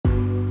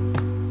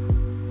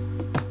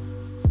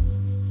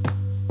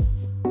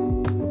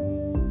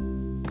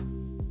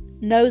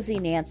Nosey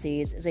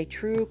Nancies is a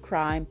true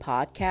crime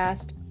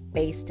podcast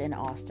based in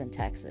Austin,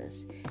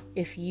 Texas.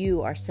 If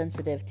you are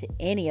sensitive to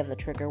any of the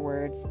trigger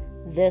words,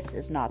 this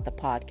is not the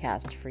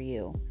podcast for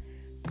you.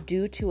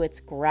 Due to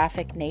its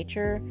graphic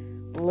nature,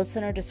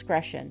 listener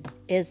discretion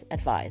is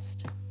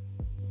advised.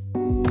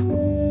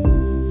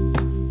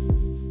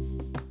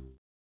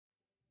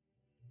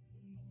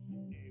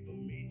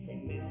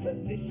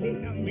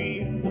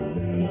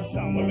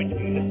 Somewhere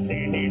between the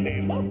sand and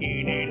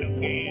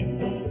again.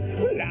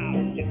 Well, I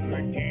was just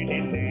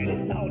pretending that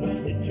it's all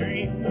just a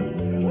dream. A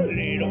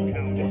little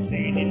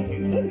condescending to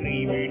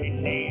believing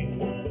in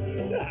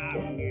it.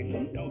 I'm getting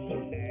the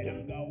notion that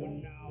I'm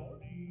going all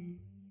in.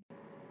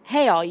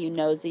 Hey, all you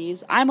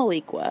nosies, I'm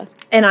Alequah.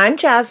 And I'm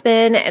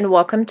Jasmine, and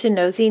welcome to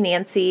Nosey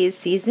Nancies,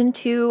 Season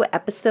 2,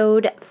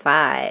 Episode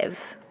 5.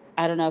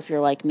 I don't know if you're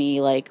like me,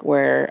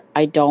 where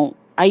I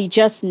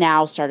just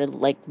now started,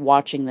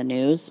 watching the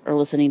news or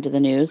listening to the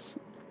news.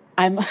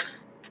 I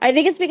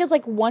think it's because,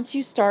 once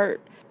you start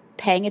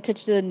paying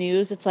attention to the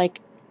news,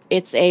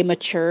 it's a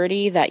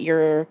maturity that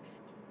you're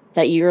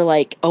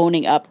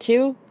owning up to.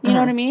 You know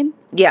what I mean?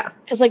 Yeah.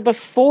 Because,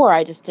 before,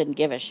 I just didn't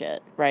give a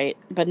shit, right?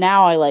 But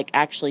now I,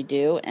 actually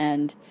do,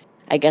 and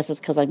I guess it's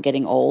because I'm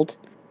getting old.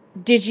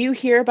 Did you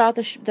hear about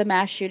the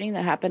mass shooting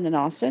that happened in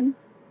Austin?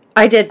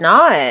 I did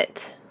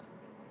not.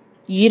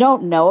 You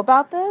don't know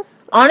about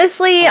this?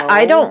 Honestly,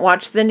 I don't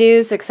watch the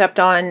news except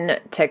on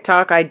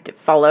TikTok. I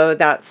follow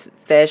that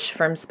fish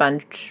from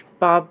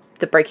SpongeBob,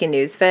 the breaking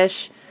news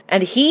fish.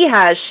 And he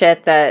has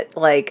shit that,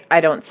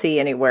 I don't see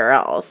anywhere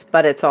else,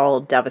 but it's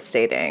all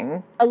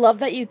devastating. I love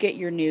that you get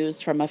your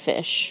news from a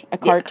fish, a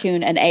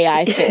cartoon, an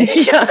AI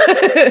fish.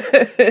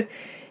 Yeah.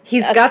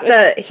 He's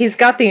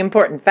got the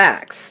important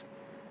facts.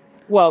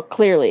 Well,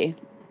 clearly.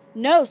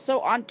 No,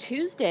 so on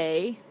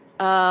Tuesday,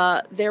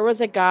 there was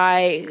a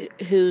guy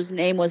whose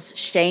name was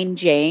Shane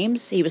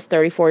James. He was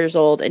 34 years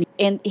old,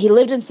 and he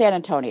lived in San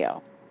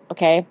Antonio,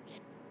 okay?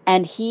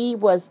 And he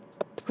was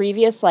a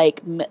previous,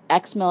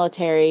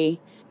 ex-military.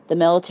 The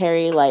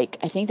military, I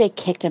think they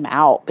kicked him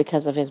out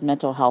because of his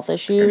mental health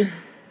issues.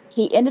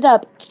 He ended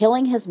up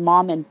killing his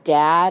mom and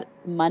dad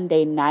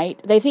Monday night.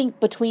 They think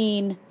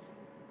between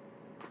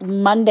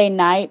Monday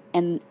night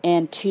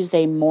and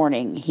Tuesday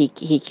morning,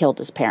 he killed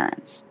his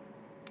parents.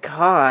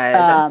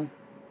 God.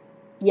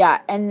 Yeah,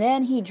 and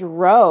then he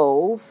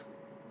drove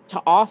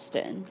to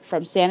Austin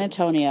from San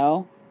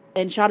Antonio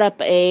and shot up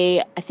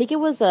I think it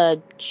was a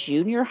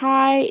junior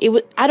high.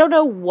 I don't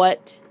know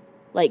what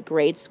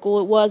grade school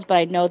it was, but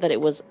I know that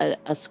it was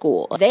a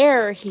school.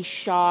 There he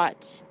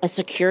shot a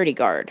security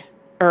guard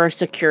or a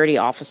security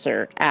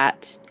officer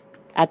at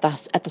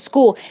the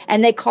school,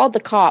 and they called the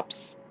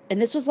cops. And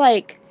this was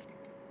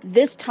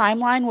this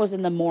timeline was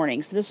in the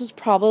morning, so this was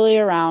probably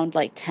around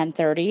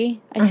 10:30,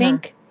 I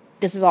think.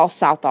 This is all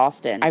South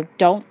Austin. I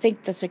don't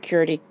think the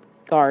security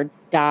guard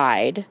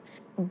died,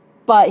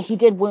 but he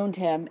did wound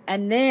him.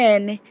 And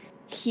then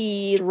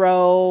he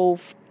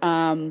drove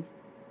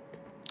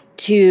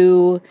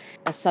to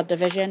a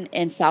subdivision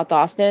in South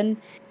Austin,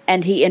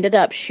 and he ended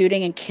up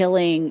shooting and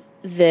killing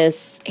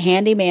this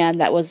handyman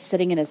that was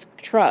sitting in his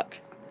truck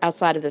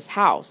outside of this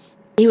house.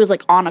 He was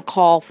on a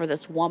call for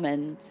this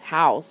woman's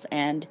house,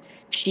 and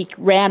she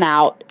ran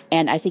out,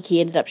 and I think he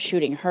ended up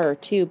shooting her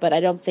too, but I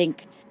don't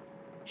think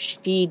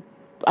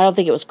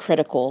it was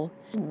critical.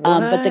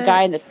 But the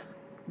guy in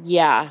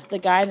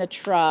the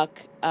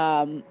truck,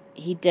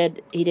 he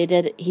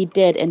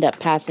did end up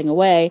passing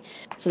away.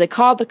 So they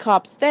called the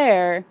cops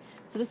there.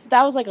 So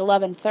that was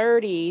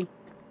 11:30,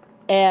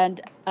 and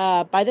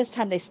by this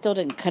time they still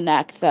didn't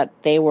connect that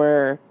they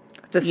were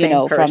the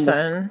same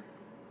person.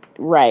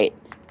 Right.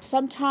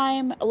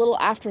 Sometime a little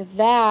after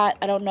that,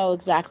 I don't know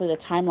exactly the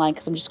timeline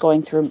because I'm just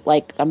going through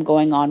I'm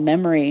going on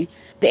memory.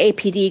 The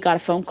APD got a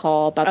phone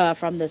call about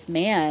from this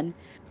man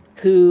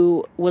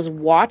who was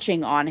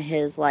watching on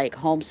his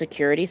home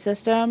security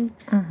system.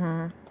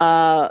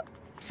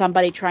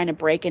 Somebody trying to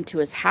break into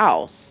his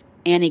house,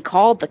 and he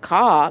called the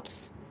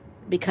cops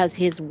because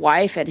his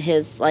wife and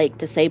his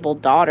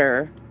disabled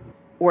daughter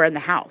were in the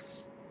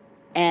house,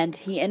 and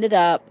he ended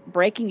up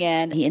breaking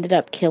in. He ended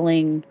up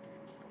killing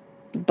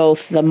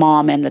both the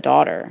mom and the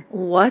daughter.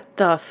 What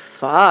the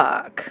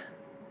fuck?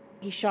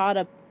 He shot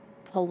a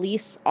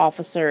police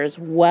officer as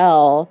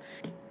well,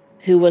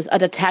 who was a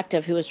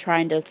detective who was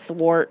trying to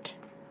thwart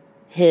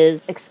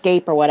his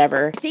escape or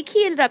whatever. I think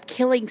he ended up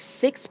killing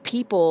 6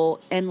 people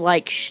and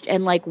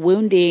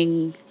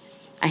wounding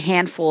a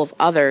handful of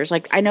others.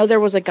 I know there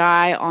was a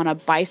guy on a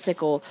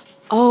bicycle.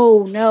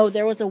 Oh no,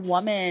 there was a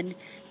woman.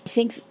 I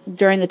think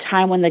during the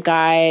time when the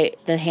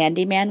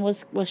handyman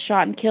was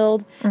shot and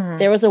killed,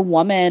 there was a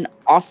woman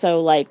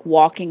also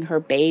walking her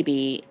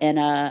baby in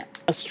a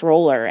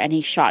stroller, and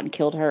he shot and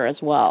killed her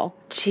as well.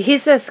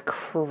 Jesus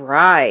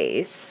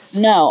Christ.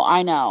 No,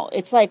 I know.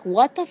 It's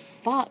what the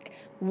fuck?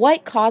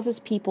 What causes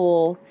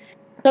people?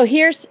 So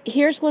here's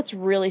what's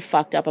really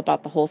fucked up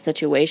about the whole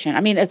situation.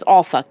 I mean, it's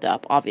all fucked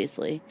up,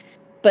 obviously.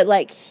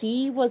 But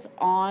he was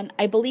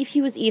I believe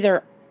he was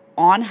either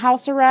on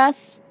house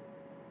arrest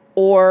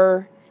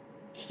or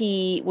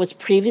he was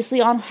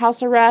previously on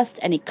house arrest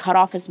and he cut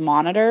off his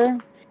monitor.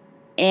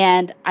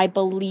 And I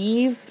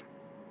believe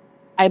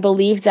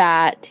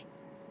that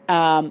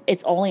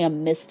it's only a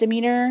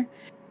misdemeanor.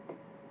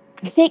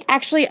 I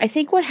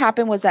think what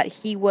happened was that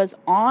he was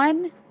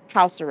on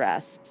house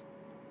arrest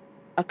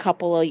a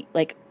couple of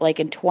like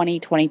in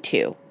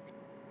 2022,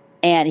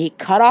 and he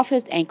cut off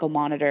his ankle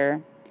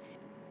monitor,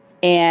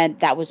 and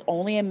that was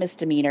only a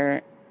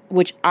misdemeanor,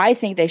 which I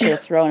think they should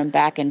have thrown him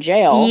back in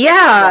jail.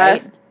 Yeah.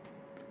 Right?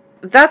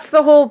 That's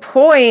the whole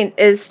point,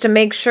 is to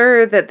make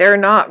sure that they're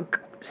not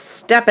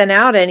stepping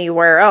out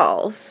anywhere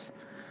else.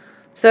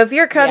 So if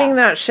you're cutting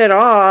that shit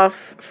off,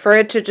 for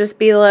it to just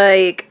be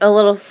like a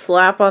little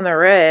slap on the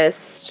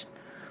wrist,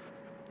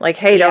 like,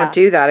 hey, don't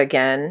do that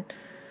again,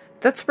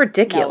 that's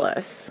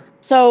ridiculous. No,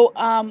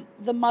 so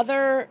the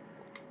mother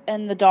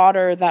and the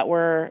daughter that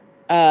were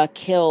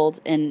killed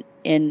in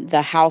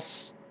the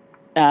house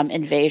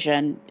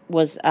invasion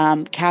was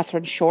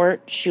Catherine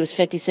Short. She was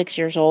 56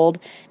 years old,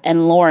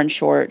 and Lauren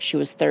Short, she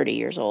was 30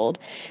 years old.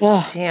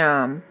 Ugh.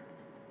 Damn.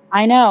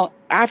 I know.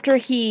 After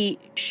he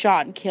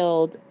shot and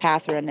killed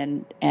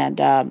Catherine and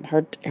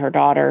her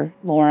daughter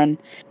Lauren,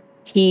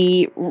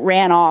 he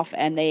ran off,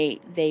 and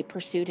they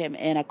pursued him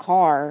in a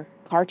car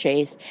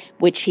chase,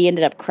 which he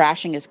ended up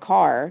crashing his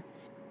car,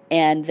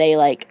 and they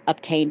like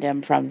obtained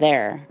him from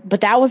there.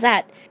 But that was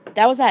at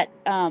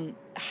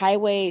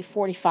Highway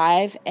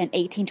 45 and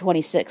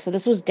 1826. So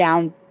this was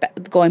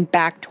going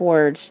back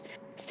towards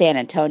San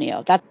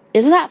Antonio.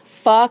 Isn't that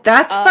fucked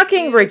up? That's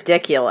fucking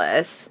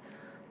ridiculous.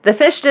 The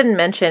fish didn't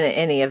mention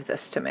any of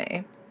this to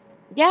me.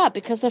 Yeah,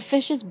 because the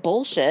fish is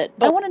bullshit.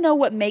 But I want to know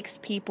what makes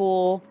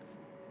people,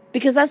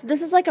 because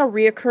this is like a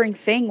reoccurring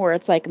thing where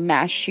it's like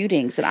mass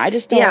shootings, and I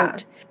just don't. Yeah.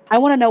 I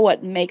want to know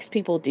what makes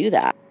people do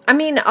that. I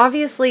mean,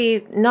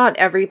 obviously, not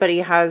everybody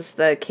has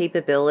the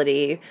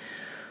capability,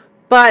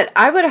 but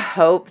I would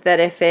hope that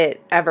if it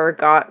ever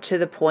got to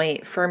the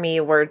point for me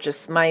where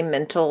just my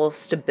mental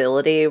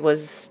stability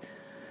was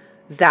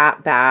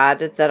that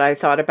bad that I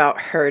thought about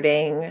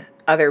hurting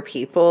other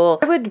people,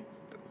 I would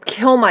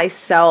kill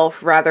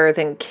myself rather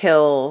than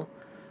kill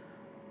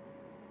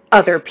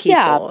other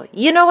people. Yeah.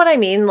 You know what I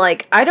mean?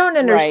 Like, I don't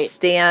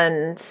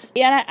understand. Right.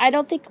 Yeah, and I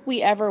don't think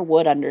we ever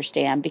would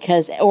understand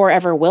or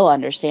ever will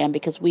understand,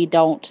 because we're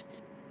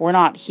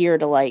not here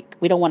to, like,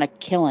 we don't want to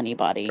kill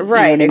anybody.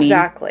 Right, you know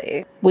exactly. I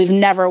mean? We've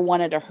never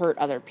wanted to hurt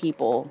other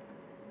people,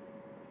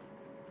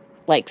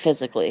 like,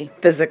 physically.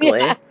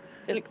 Yeah,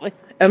 physically.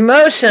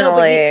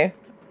 Emotionally.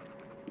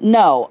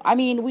 No, I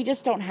mean, we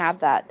just don't have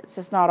that. It's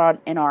just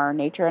not in our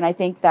nature. And I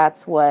think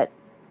that's what,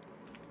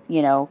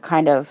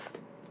 kind of,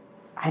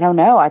 I don't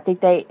know. I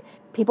think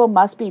people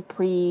must be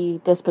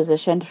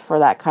predispositioned for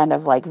that kind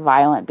of like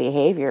violent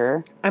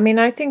behavior. I mean,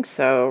 I think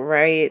so,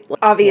 right?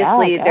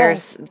 Obviously,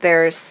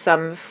 there's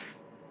some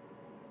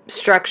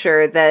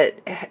structure that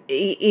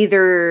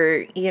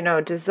either,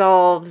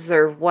 dissolves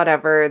or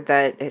whatever,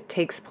 that it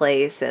takes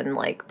place in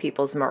like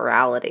people's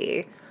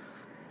morality.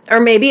 Or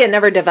maybe it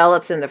never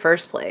develops in the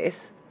first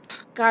place.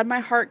 God, my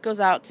heart goes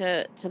out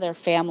to their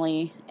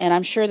family, and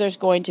I'm sure there's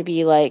going to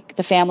be like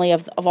the family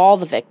of all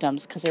the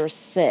victims, because there were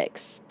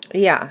 6.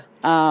 Yeah.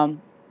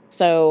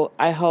 So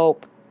I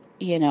hope,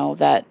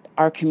 that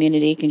our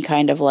community can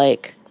kind of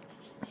like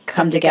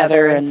come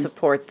together and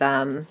support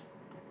them.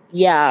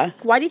 Yeah.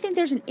 Why do you think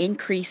there's an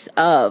increase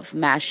of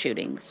mass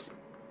shootings?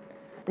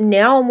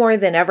 Now more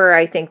than ever,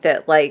 I think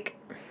that like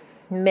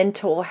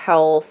mental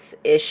health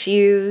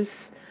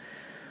issues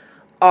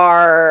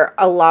are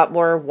a lot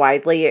more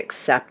widely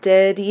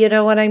accepted, you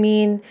know what I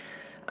mean?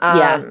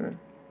 Yeah.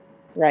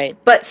 Right.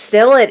 But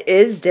still, it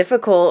is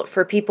difficult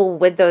for people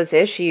with those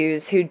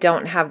issues who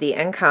don't have the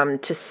income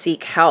to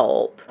seek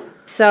help.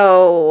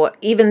 So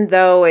even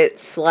though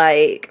it's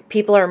like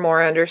people are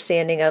more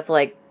understanding of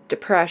like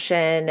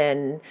depression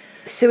and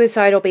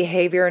suicidal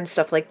behavior and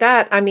stuff like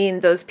that, I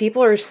mean, those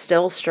people are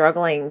still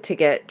struggling to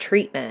get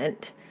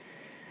treatment.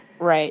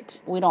 Right.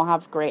 We don't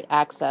have great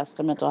access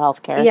to mental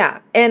health care.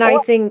 Yeah. And I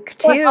think,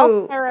 too... Or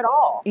health care at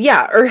all.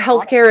 Yeah, or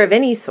health care of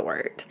any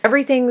sort.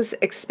 Everything's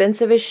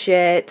expensive as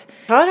shit.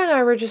 Todd and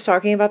I were just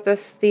talking about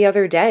this the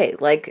other day.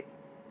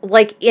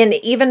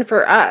 Even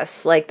for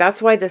us, like,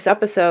 that's why this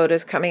episode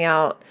is coming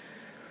out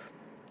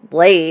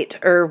late,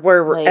 or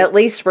we're at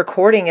least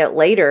recording it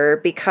later,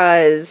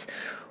 because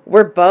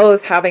we're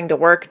both having to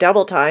work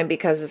double time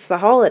because it's the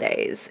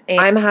holidays. And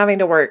I'm having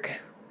to work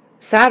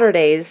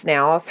Saturdays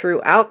now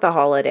throughout the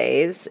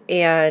holidays,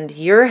 and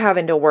you're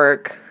having to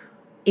work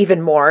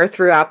even more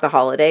throughout the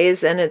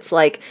holidays, and it's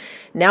like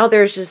now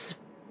there's just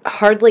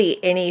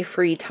hardly any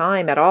free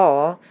time at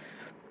all.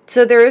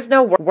 So there is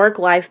no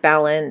work-life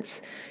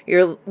balance.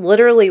 You're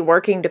literally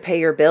working to pay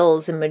your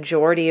bills in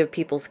majority of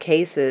people's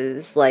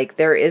cases. Like,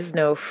 there is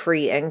no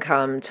free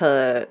income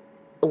to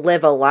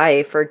live a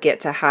life or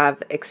get to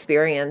have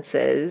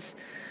experiences.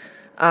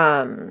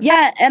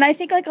 Yeah, and I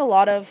think like a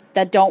lot of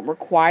that don't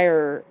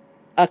require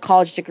a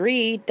college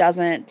degree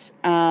doesn't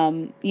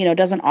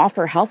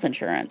offer health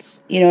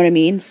insurance. You know what I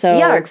mean? So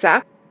yeah,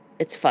 exactly.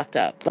 it's fucked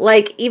up.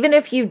 Like, even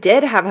if you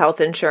did have health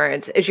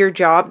insurance, is your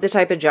job the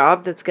type of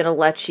job that's going to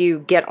let you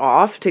get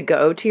off to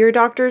go to your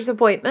doctor's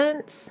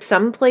appointments?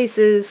 Some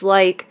places,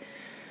 like,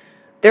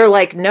 they're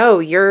like, no,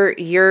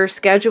 your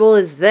schedule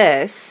is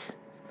this,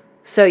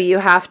 so you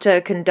have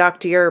to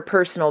conduct your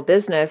personal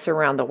business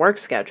around the work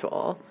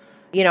schedule.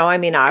 You know, I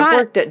mean, I've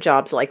worked at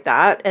jobs like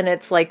that, and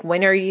it's like,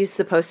 when are you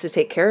supposed to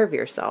take care of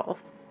yourself?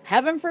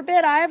 Heaven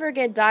forbid I ever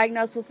get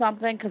diagnosed with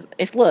something, because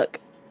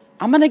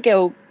I'm going to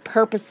go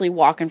purposely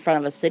walk in front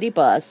of a city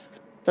bus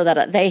so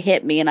that they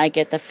hit me and I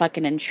get the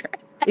fucking insurance.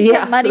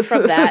 Get money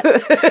from that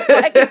so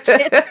I can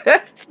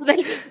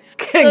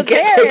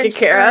get taken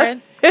care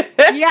of.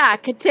 Yeah,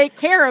 could take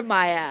care of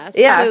my ass.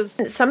 Yeah,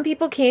 some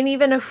people can't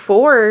even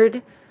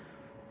afford,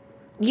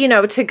 you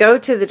know, to go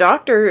to the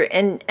doctor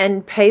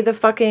and pay the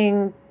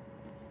copay.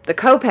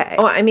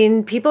 Oh, I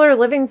mean, people are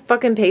living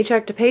fucking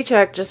paycheck to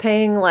paycheck, just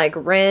paying like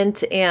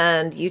rent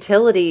and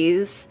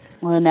utilities.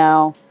 I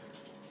know.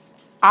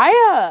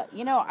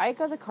 I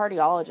go to the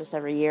cardiologist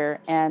every year,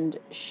 and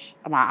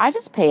I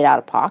just pay it out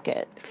of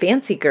pocket.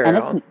 Fancy girl. And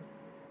it's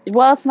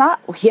not,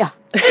 yeah.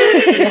 Look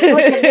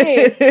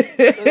at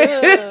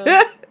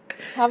me.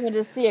 Having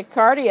to see a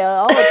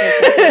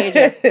cardiologist at the age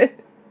of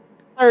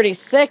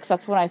 36.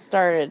 That's when I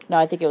started. No,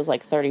 I think it was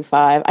like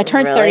 35. I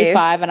turned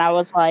 35, and I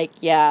was like,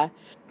 yeah.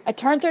 I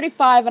turned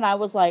 35, and I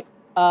was like,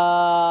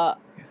 I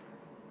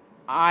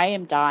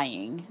am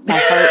dying. My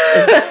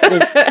heart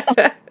is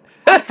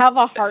I have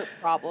a heart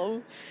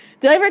problem.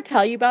 Did I ever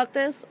tell you about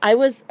this?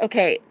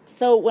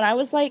 So when I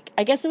was like,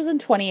 I guess it was in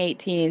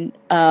 2018,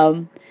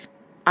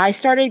 I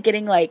started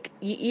getting like,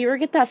 you ever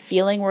get that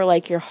feeling where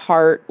like your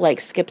heart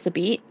like skips a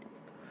beat?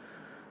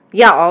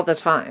 Yeah, all the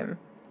time.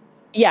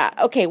 Yeah.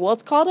 Okay. Well,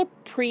 it's called a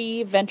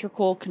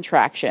pre-ventricle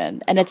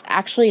contraction, and it's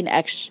actually an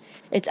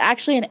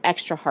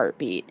extra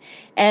heartbeat.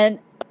 And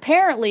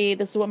apparently,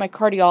 this is what my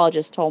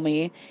cardiologist told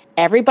me.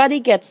 Everybody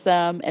gets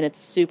them, and it's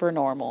super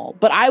normal.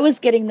 But I was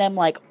getting them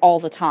like all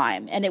the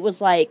time, and it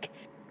was like,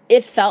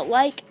 it felt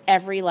like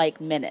every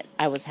like minute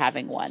I was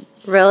having one.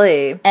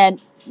 Really?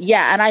 And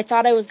yeah, and I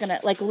thought I was gonna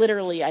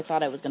literally, I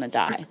thought I was gonna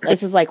die.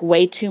 This is like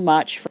way too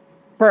much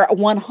for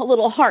one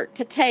little heart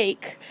to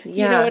take.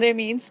 Yeah. You know what I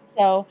mean?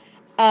 So,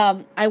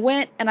 I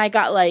went and I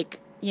got like,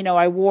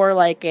 I wore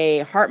like a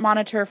heart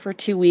monitor for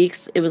 2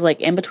 weeks. It was like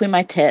in between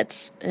my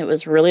tits. It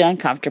was really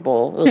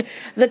uncomfortable.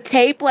 The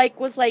tape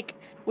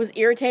was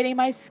irritating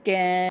my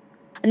skin.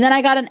 And then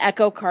I got an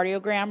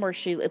echocardiogram where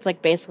it's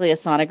like basically a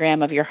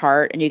sonogram of your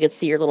heart, and you could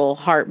see your little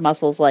heart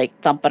muscles like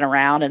thumping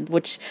around, and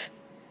which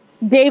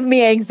gave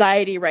me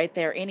anxiety right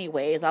there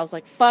anyways. I was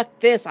like, fuck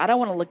this. I don't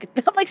want to look at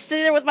them. I'm like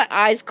sitting there with my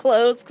eyes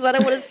closed because I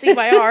don't want to see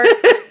my heart.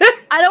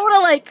 I don't want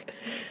to like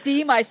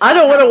see myself. I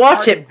don't want to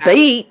watch it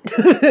beat.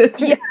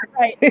 Yeah,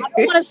 right. I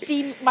don't want to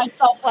see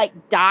myself like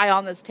die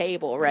on this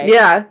table, right?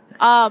 Yeah.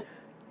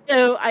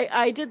 So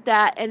I did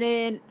that, and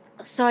then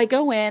so I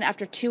go in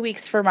after 2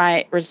 weeks for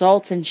my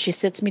results, and she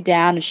sits me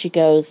down and she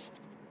goes,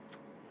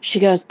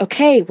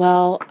 okay,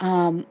 well,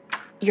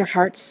 your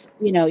heart's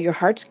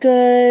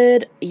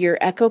good. Your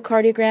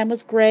echocardiogram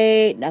was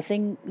great.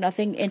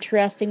 Nothing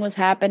interesting was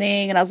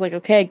happening. And I was like,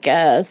 okay, I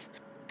guess.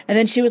 And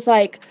then she was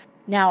like,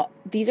 now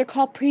these are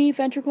called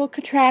pre-ventricle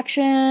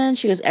contractions.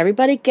 She goes,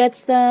 everybody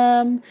gets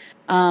them.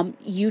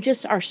 You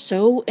just are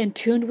so in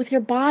tune with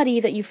your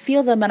body that you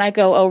feel them. And I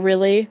go, oh,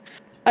 really?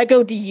 I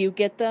go, do you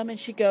get them? And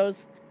she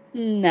goes,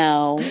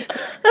 no.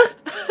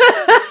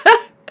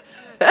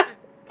 I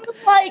was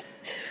like,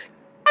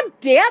 God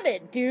damn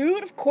it,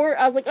 dude. Of course.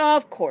 I was like, oh,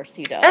 of course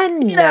you don't. And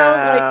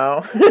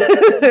no.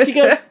 Like, she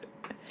goes,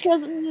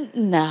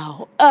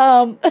 no.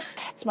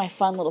 It's my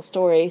fun little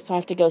story. So I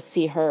have to go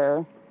see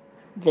her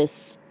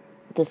this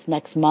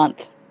next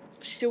month.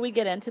 Should we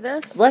get into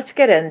this? Let's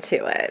get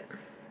into it.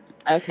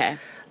 Okay.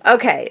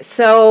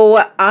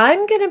 So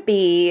I'm going to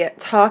be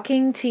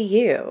talking to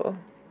you.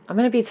 I'm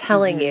going to be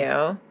telling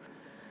you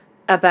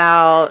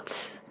about...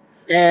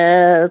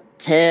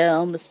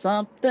 Tell me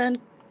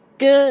something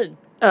good.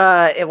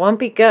 It won't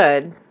be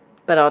good,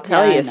 but I'll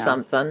tell you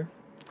something.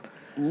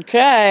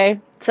 Okay.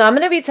 So I'm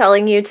going to be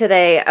telling you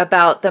today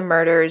about the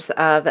murders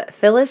of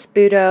Phyllis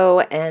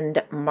Butto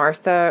and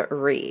Martha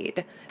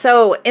Reed.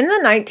 So in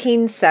the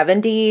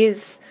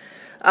 1970s,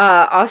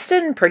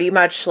 Austin pretty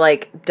much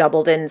like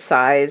doubled in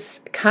size,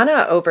 kind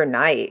of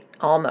overnight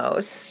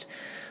almost.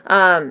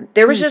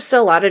 There was just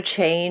a lot of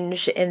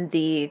change in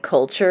the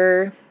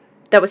culture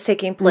that was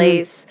taking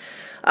place.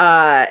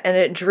 And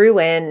it drew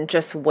in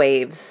just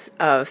waves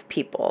of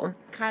people.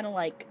 Kind of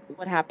like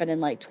what happened in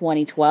like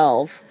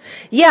 2012.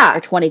 Yeah. Or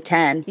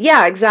 2010.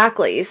 Yeah,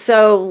 exactly.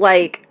 So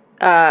like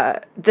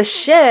the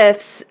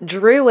shifts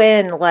drew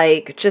in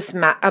like just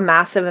a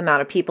massive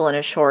amount of people in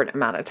a short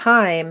amount of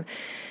time.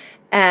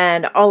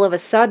 And all of a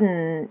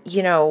sudden,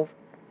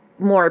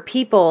 more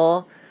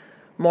people,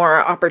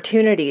 more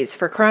opportunities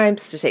for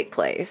crimes to take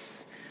place.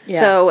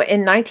 Yeah. So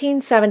in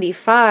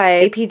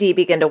 1975, APD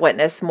began to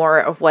witness more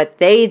of what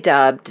they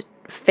dubbed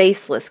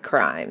faceless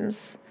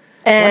crimes.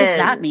 And what does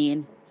that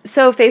mean?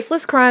 So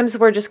faceless crimes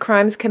were just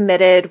crimes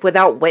committed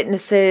without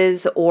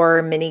witnesses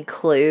or many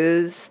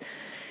clues,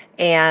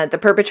 and the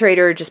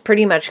perpetrator just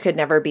pretty much could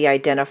never be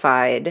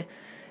identified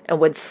and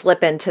would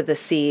slip into the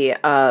sea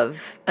of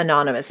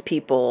anonymous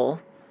people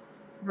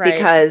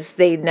because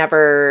they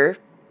never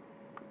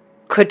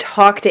could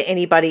talk to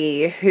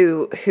anybody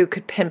who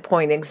could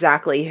pinpoint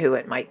exactly who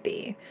it might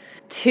be.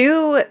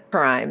 2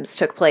 crimes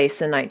took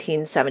place in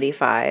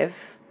 1975.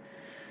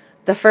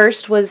 The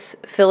first was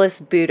Phyllis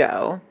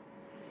Butto.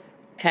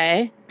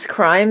 Okay. These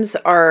crimes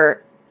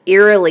are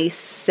eerily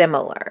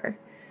similar.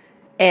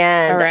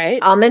 And All right.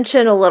 I'll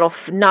mention a little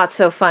not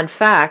so fun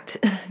fact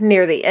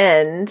near the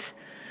end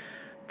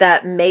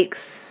that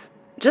makes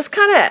just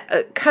kind of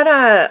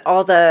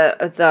all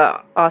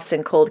the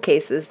Austin cold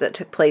cases that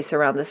took place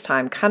around this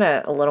time kind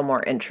of a little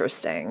more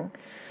interesting.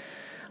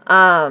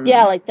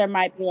 Yeah, like there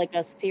might be like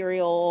a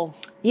serial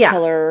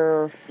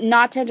killer.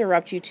 Not to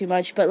interrupt you too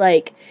much, but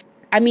like,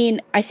 I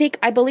mean, I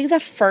believe the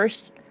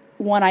first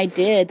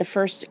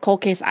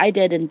cold case I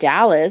did in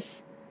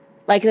Dallas,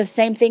 like the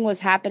same thing was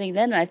happening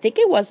then. And I think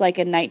it was like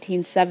in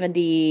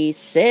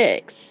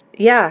 1976.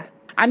 Yeah.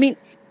 I mean,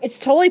 it's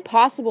totally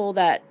possible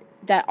that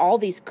all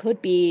these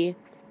could be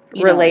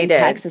related. In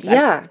Texas.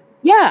 Yeah.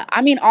 Yeah.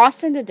 I mean,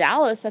 Austin to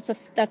Dallas, that's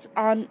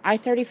on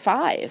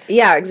I-35.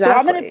 Yeah,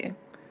 exactly. So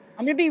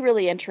I'm gonna be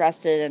really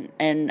interested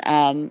in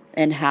how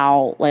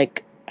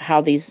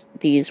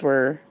these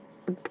were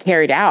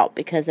carried out,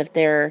 because if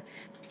they're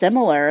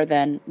similar,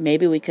 then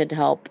maybe we could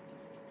help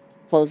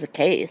close the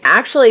case.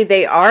 Actually,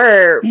 they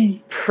are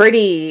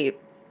pretty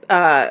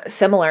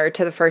similar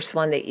to the first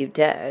one that you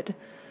did.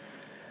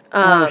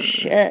 Oh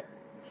shit.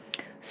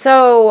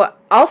 So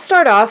I'll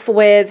start off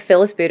with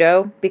Phyllis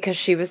Butto because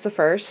she was the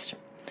first.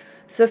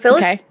 So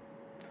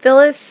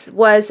Phyllis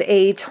was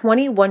a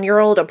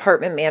 21-year-old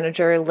apartment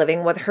manager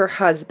living with her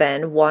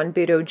husband, Juan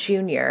Butto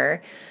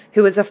Jr.,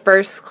 who was a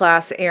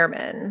first-class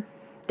airman.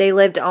 They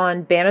lived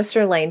on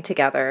Bannister Lane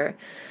together.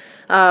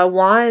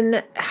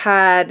 Juan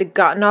had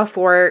gotten off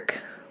work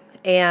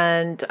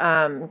and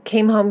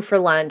came home for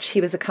lunch.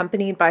 He was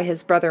accompanied by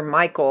his brother,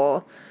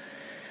 Michael.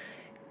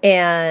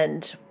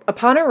 And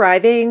upon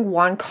arriving,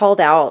 Juan called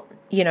out,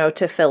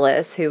 to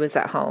Phyllis, who was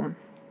at home.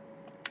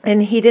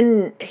 And he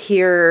didn't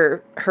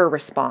hear her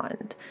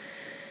respond.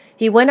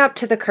 He went up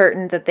to the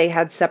curtain that they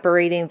had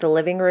separating the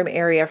living room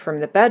area from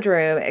the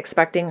bedroom,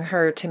 expecting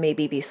her to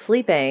maybe be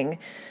sleeping.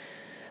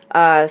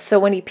 So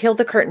when he peeled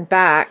the curtain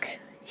back,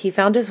 he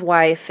found his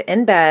wife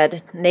in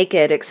bed,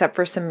 naked except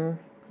for some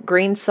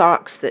green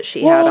socks that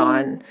she had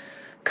on,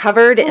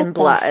 covered in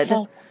blood.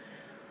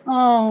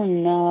 Oh,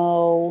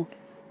 no.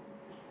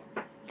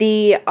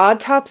 The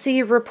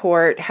autopsy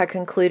report had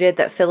concluded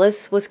that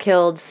Phyllis was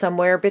killed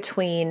somewhere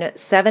between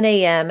 7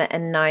 a.m.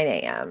 and 9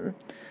 a.m.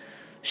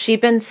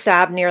 She'd been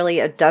stabbed nearly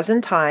a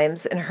dozen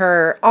times in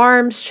her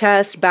arms,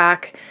 chest,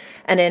 back,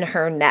 and in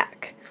her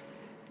neck.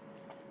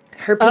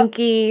 Her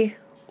pinky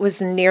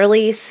was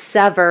nearly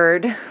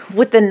severed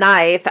with the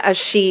knife as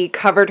she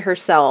covered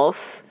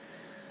herself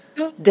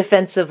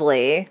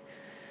defensively.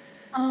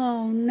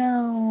 Oh,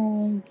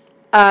 no.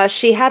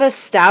 She had a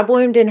stab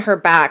wound in her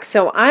back,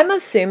 so I'm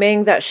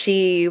assuming that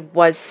she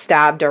was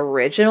stabbed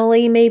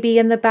originally maybe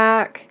in the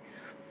back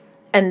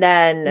and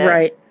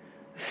then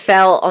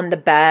fell on the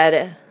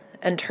bed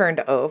and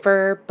turned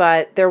over,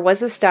 but there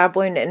was a stab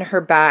wound in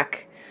her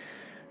back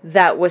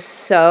that was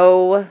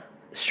so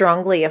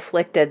strongly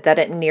afflicted that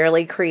it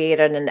nearly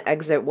created an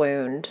exit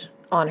wound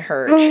on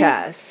her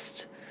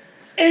chest.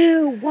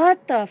 Ew,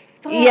 what the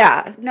fuck?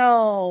 Yeah.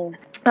 No.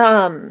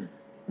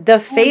 The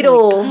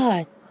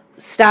fatal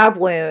stab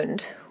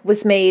wound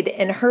was made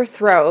in her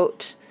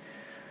throat,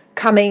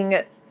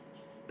 coming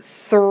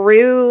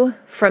through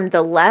from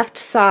the left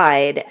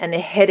side and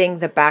hitting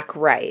the back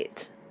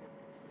right,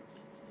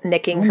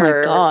 nicking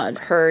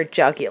her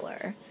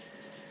jugular.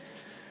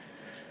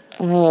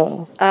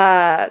 Oh.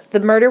 The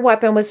murder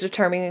weapon was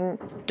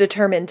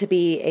determined to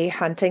be a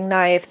hunting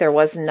knife. There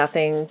was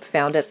nothing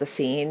found at the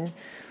scene.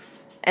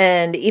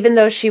 And even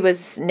though she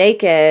was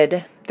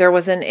naked, there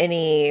wasn't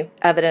any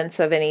evidence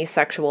of any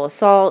sexual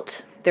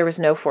assault. There was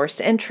no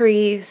forced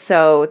entry.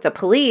 So the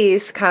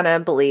police kind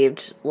of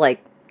believed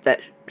that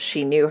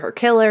she knew her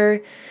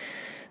killer.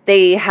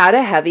 They had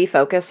a heavy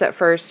focus at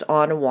first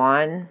on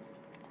Juan,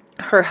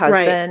 her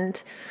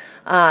husband.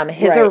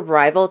 His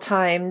arrival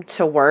time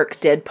to work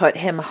did put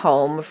him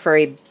home for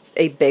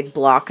a big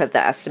block of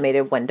the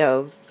estimated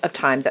window of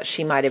time that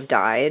she might have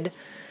died.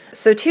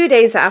 So 2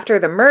 days after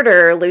the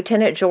murder,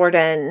 Lieutenant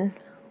Jordan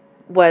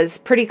was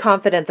pretty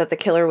confident that the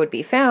killer would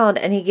be found,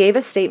 and he gave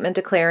a statement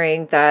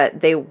declaring that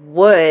they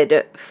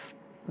would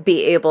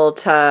be able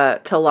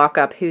to lock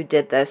up who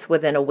did this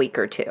within a week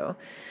or two.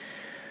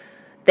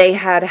 They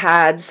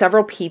had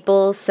several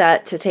people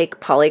set to take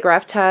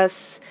polygraph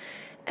tests,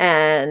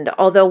 and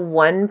although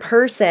one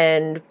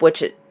person,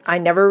 which I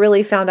never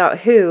really found out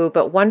who,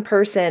 but one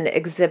person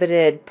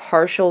exhibited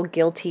partial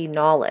guilty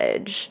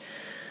knowledge.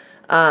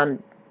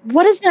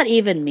 What does that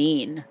even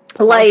mean?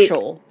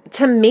 Partial?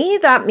 To me,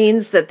 that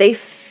means that they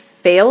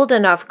failed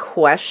enough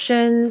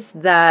questions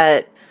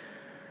that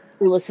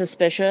It was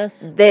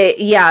suspicious. They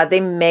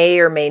may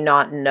or may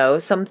not know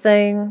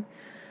something,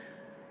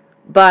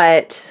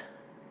 but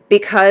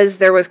because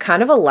there was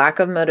kind of a lack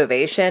of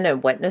motivation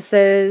and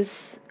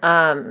witnesses,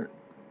 I'm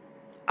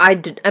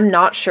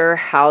not sure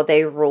how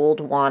they ruled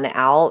one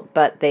out,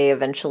 but they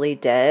eventually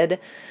did.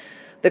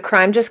 The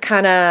crime just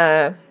kind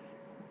of,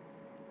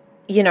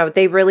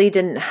 they really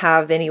didn't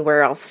have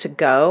anywhere else to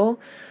go.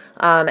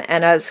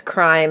 And as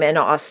crime in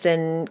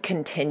Austin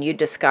continued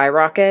to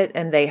skyrocket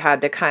and they had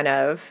to kind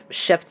of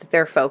shift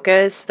their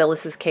focus,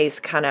 Phyllis's case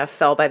kind of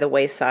fell by the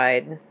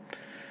wayside.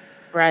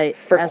 Right.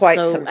 For quite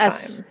some time.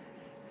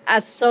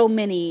 As so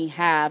many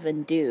have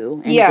and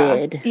do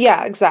and did.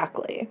 Yeah,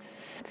 exactly.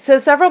 So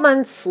several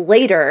months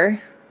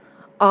later,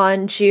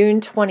 on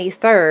June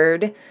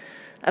 23rd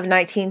of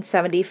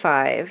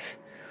 1975,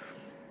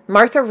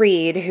 Martha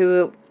Reed,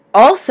 who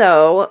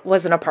also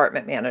was an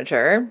apartment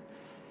manager.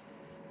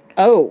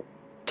 Oh.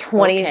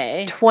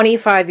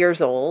 25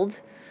 years old,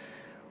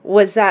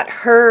 was at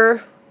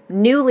her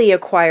newly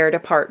acquired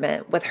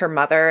apartment with her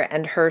mother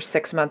and her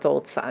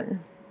 6-month-old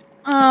son.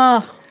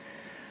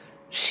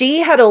 She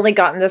had only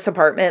gotten this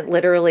apartment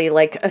literally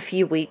like a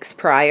few weeks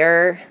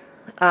prior.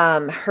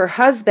 Her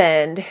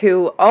husband,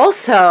 who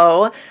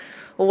also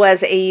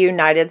was a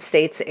United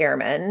States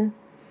Airman,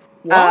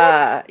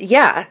 was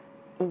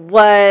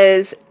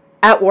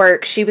at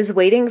work. She was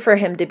waiting for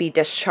him to be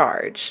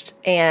discharged,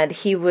 and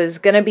he was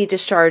going to be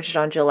discharged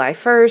on July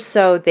 1st.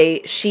 So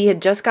she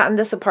had just gotten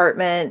this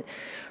apartment.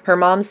 Her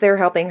mom's there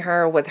helping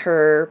her with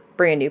her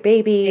brand new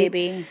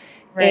baby.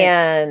 Right.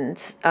 And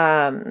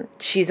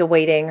she's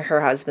awaiting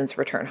her husband's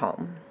return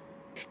home.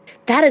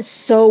 That is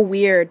so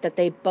weird that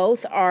they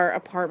both are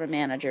apartment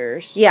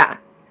managers. Yeah.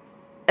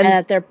 And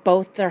that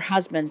their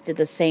husbands did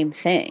the same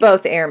thing.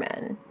 Both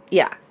airmen.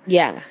 Yeah.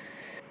 Yeah.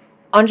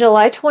 On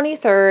July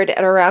 23rd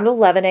at around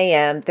 11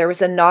 a.m., there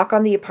was a knock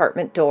on the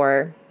apartment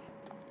door.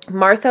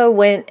 Martha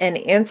went and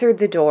answered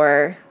the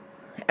door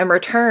and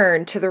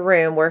returned to the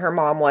room where her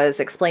mom was,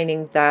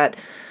 explaining that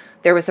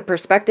there was a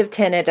prospective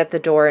tenant at the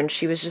door and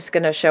she was just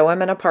going to show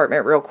him an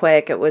apartment real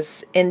quick. It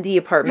was in the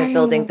apartment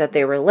building that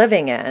they were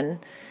living in.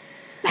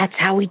 That's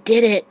how we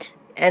did it.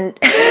 And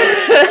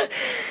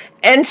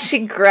and she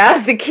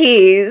grabbed the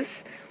keys.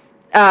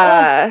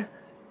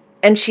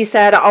 And she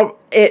said,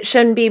 it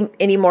shouldn't be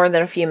any more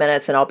than a few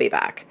minutes and I'll be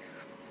back.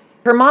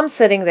 Her mom's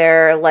sitting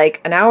there,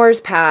 like an hour's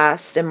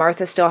passed and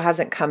Martha still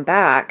hasn't come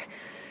back.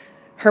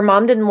 Her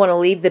mom didn't want to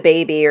leave the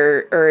baby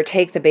or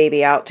take the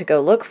baby out to go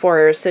look for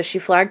her. So she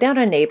flagged down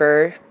a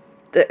neighbor,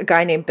 a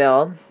guy named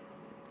Bill,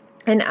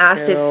 and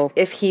asked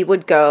if he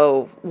would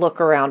go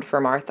look around for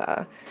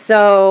Martha.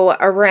 So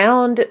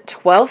around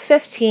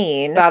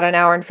 12:15, about an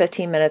hour and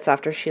 15 minutes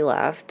after she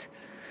left,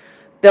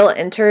 Bill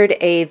entered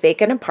a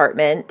vacant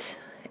apartment.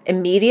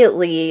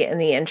 Immediately in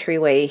the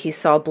entryway, he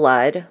saw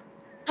blood.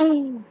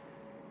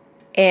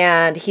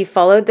 And he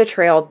followed the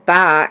trail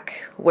back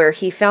where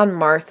he found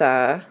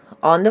Martha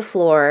on the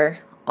floor,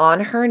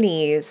 on her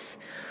knees,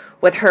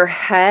 with her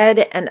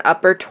head and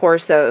upper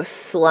torso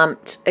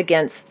slumped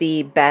against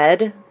the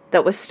bed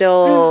that was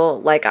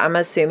still, I'm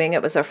assuming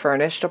it was a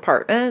furnished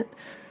apartment.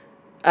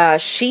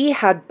 She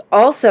had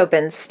also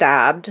been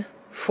stabbed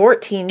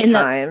 14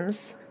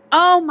 times.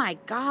 Oh my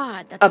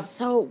God, that's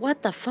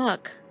what the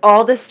fuck?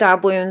 All the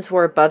stab wounds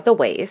were above the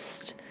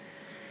waist,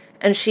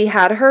 and she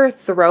had her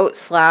throat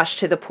slashed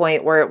to the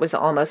point where it was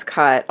almost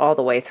cut all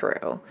the way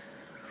through.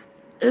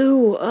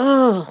 Ooh,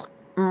 ugh.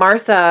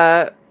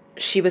 Martha,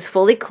 she was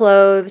fully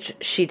clothed.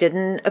 She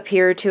didn't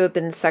appear to have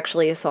been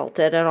sexually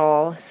assaulted at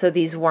all, so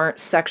these weren't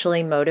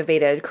sexually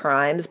motivated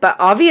crimes, but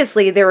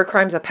obviously they were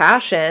crimes of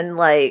passion,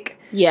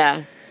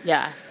 Yeah.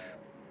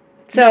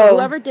 So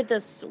whoever did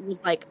this was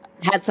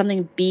had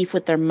something beef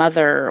with their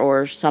mother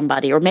or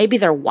somebody, or maybe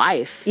their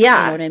wife. Yeah.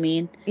 You know what I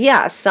mean?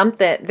 Yeah,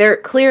 something.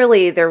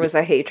 Clearly there was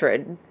a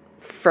hatred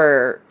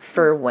for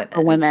women.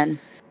 For women.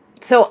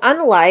 So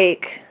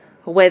unlike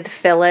with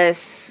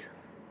Phyllis,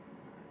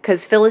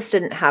 because Phyllis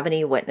didn't have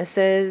any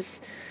witnesses,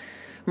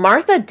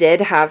 Martha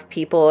did have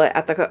people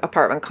at the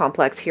apartment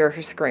complex hear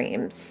her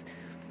screams.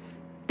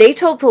 They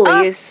told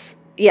police,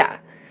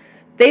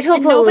 They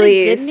told police.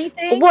 Nobody did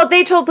anything? Well,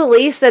 they told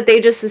police that they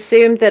just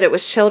assumed that it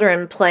was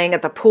children playing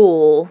at the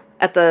pool,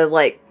 at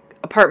the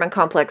apartment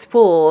complex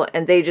pool,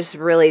 and they just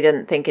really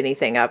didn't think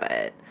anything of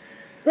it.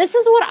 This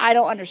is what I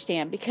don't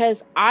understand,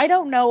 because I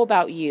don't know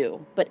about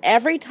you, but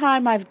every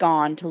time I've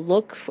gone to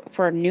look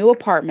for a new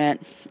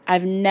apartment,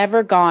 I've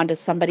never gone to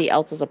somebody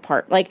else's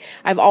apartment.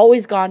 I've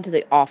always gone to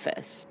the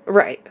office.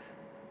 Right.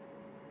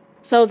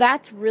 So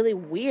that's really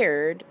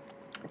weird.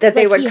 That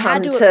they would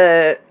come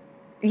to...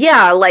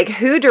 Yeah,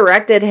 who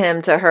directed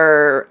him to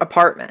her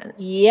apartment?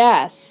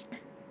 Yes.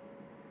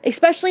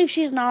 Especially if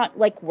she's not,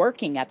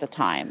 working at the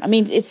time. I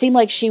mean, it seemed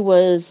like she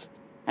was...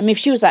 if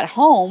she was at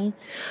home...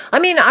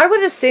 I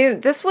would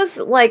assume this was,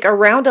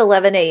 around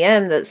 11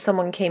 a.m. that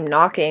someone came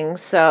knocking,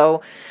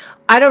 so...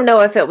 I don't know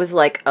if it was,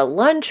 a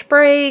lunch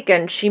break,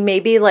 and she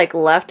maybe,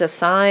 left a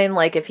sign,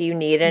 if you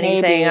need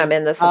anything, maybe. I'm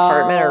in this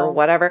apartment, or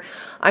whatever.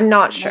 I'm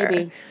not sure.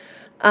 Maybe.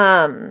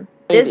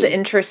 It is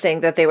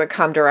interesting that they would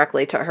come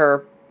directly to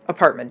her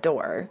apartment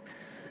door.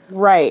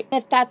 Right.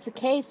 If that's the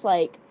case,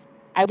 like,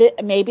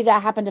 maybe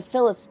that happened to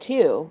Phyllis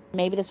too.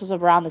 Maybe this was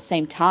around the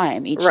same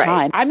time each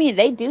time. I mean,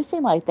 they do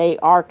seem like they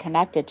are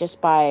connected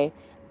just by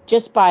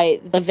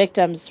the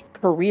victims'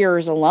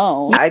 careers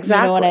alone. Yeah,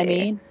 exactly. You know what I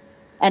mean?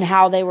 And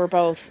how they were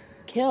both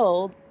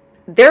killed.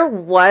 There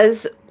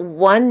was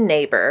one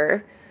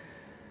neighbor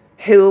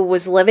who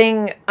was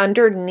living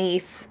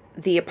underneath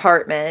the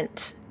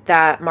apartment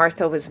that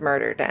Martha was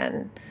murdered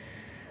in.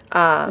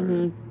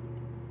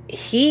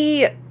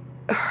 He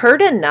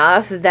heard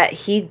enough that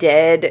he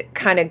did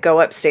kind of go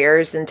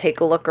upstairs and take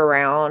a look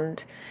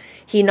around.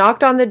 He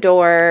knocked on the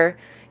door.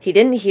 He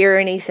didn't hear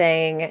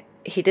anything.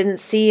 He didn't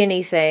see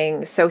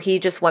anything. So he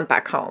just went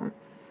back home.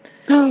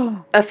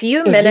 A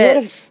few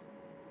minutes.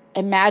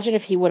 Imagine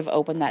if he would have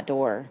opened that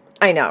door.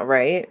 I know,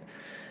 right?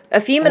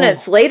 A few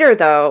minutes later,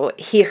 though,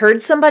 he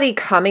heard somebody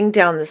coming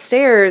down the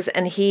stairs,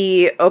 and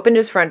he opened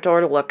his front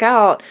door to look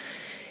out.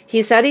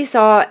 He said he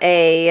saw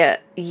a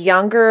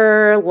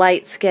younger,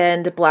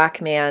 light-skinned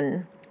black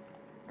man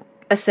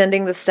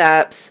ascending the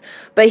steps,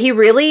 but he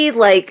really,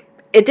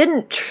 it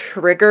didn't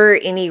trigger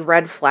any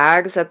red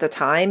flags at the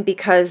time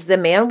because the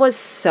man was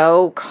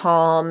so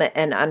calm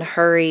and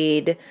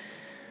unhurried.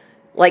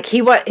 Like,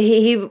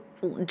 he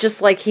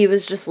just like he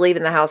was just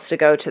leaving the house to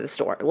go to the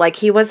store. Like,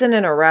 he wasn't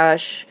in a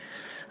rush.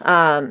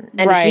 And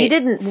he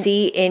didn't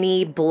see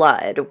any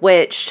blood,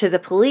 which to the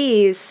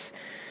police,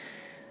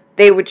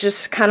 they would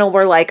just kind of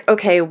were like,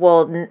 okay,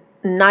 well,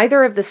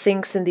 neither of the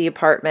sinks in the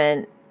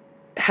apartment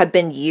had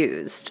been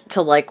used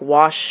to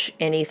wash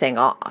anything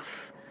off.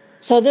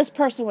 So this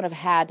person would have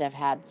had to have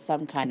had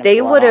some kind of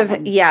they would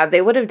have, yeah,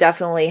 they would have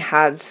definitely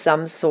had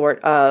some sort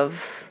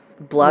of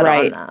blood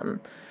on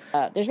them.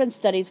 There's been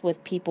studies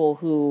with people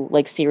who,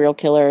 like serial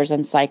killers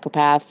and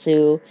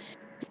psychopaths,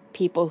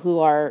 people who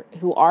are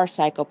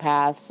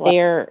psychopaths,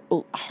 their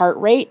heart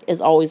rate is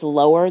always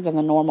lower than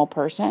the normal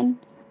person.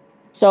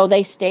 So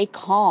they stay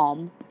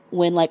calm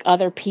when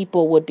other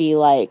people would be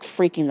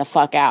freaking the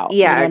fuck out.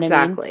 Yeah, you know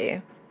exactly. I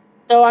mean?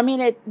 So I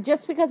mean,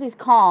 just because he's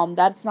calm,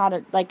 that's not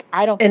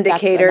I don't think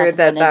indicator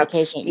that's an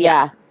indication.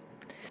 Yeah.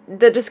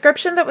 The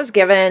description that was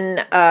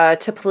given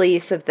to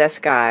police of this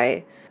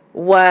guy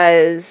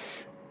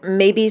was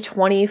maybe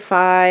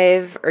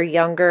 25 or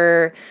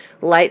younger,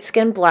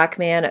 light-skinned black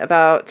man,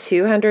 about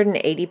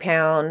 280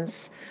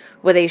 pounds,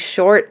 with a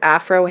short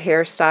afro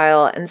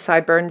hairstyle and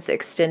sideburns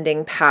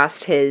extending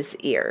past his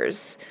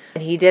ears.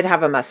 And he did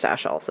have a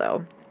mustache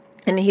also.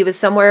 And he was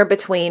somewhere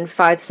between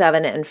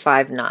 5'7" and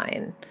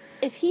 5'9".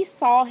 If he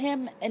saw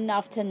him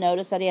enough to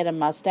notice that he had a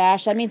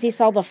mustache, that means he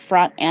saw the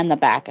front and the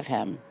back of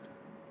him,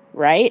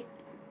 right?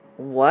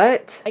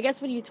 What? I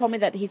guess when you told me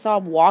that he saw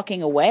him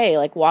walking away,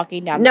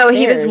 walking down the stairs. No,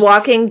 he was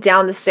walking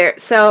down the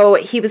stairs. So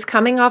he was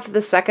coming off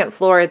the second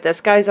floor.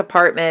 This guy's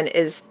apartment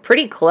is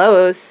pretty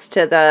close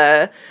to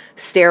the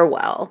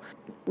stairwell.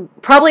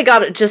 Probably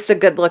got just a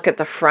good look at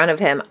the front of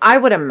him, I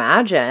would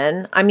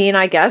imagine. I mean,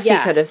 I guess he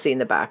could have seen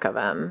the back of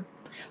him.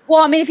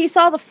 Well, I mean, if he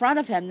saw the front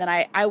of him, then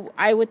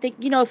I would think,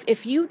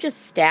 if you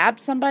just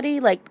stabbed somebody,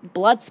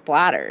 blood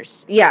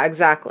splatters. Yeah,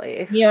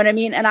 exactly. You know what I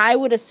mean? And I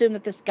would assume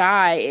that this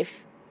guy,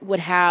 would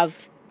have,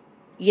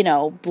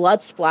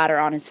 blood splatter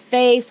on his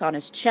face, on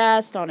his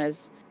chest, on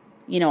his,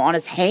 on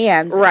his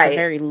hands, right, at the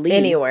very least.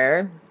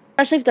 Anywhere.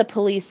 Especially if the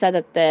police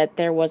said that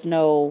there was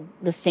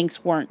the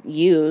sinks weren't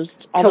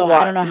used. Although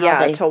I don't know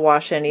how to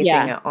wash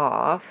anything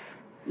off.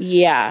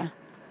 Yeah.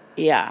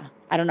 Yeah.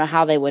 I don't know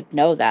how they would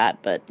know that,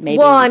 but maybe.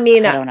 Well, I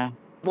mean, I don't know.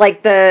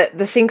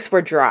 The sinks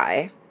were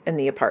dry in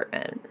the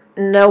apartment.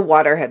 No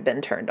water had been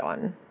turned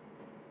on.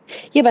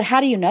 Yeah, but how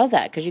do you know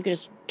that? Because you could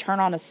just turn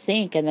on a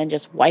sink and then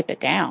just wipe it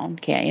down,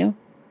 can't you?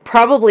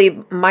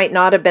 Probably might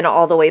not have been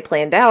all the way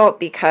planned out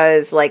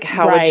because,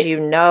 how would you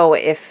know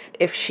if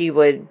she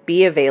would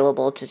be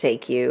available to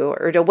take you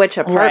or to which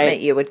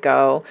apartment you would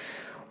go?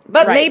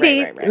 But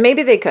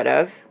maybe they could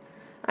have.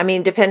 I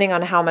mean, depending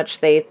on how much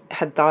they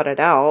had thought it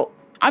out.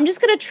 I'm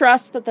just gonna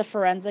trust that the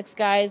forensics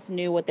guys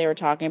knew what they were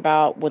talking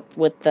about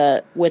with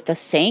the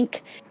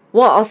sink.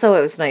 Well, also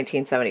it was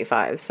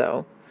 1975,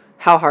 so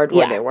how hard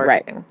were they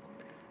working? Right.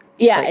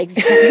 Yeah,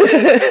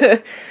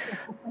 exactly.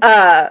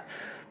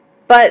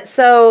 But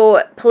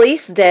so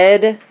police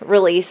did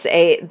release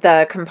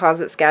the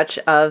composite sketch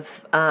of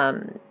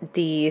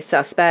the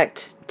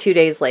suspect 2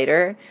 days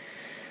later.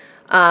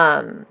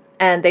 And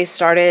they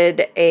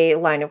started a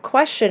line of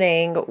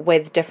questioning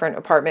with different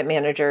apartment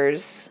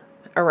managers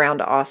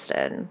around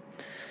Austin.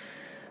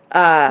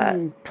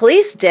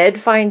 Police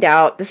did find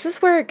out, this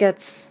is where it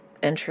gets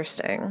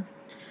interesting.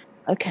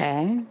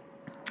 Okay.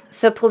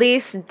 So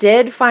police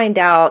did find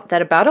out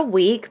that about a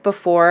week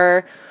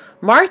before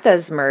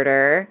Martha's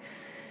murder,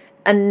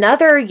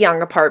 another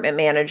young apartment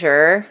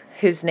manager,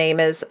 whose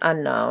name is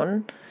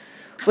unknown,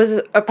 was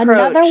approached.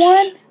 Another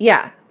one?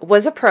 Yeah,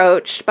 was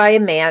approached by a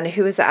man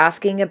who was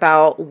asking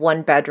about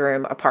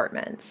one-bedroom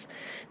apartments.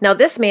 Now,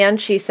 this man,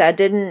 she said,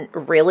 didn't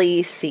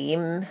really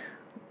seem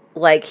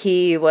like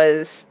he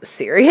was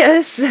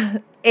serious.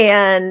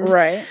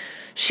 And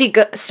she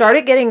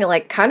started getting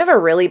like kind of a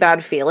really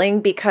bad feeling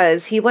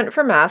because he went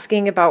from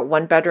asking about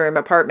 1-bedroom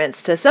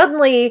apartments to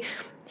suddenly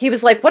he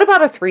was like, what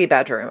about a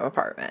 3-bedroom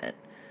apartment?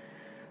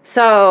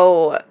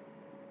 So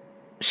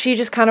she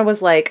just kind of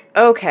was like,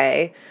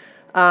 okay,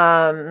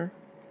 I'll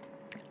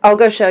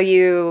go show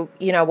you,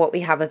 what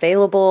we have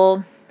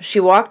available. She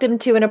walked him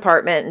to an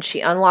apartment and she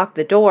unlocked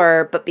the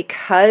door, but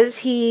because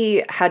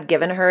he had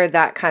given her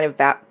that kind of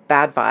bad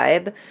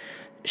vibe,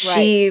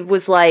 she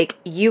was like,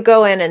 you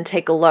go in and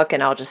take a look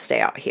and I'll just stay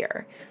out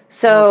here.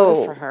 So,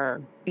 good for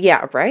her.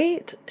 Yeah,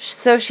 right?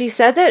 So she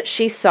said that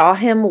she saw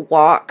him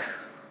walk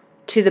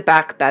to the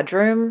back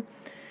bedroom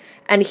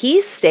and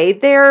he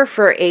stayed there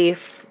for a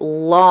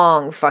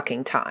long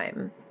fucking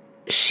time.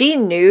 She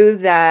knew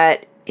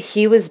that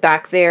he was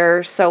back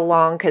there so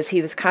long because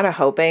he was kind of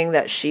hoping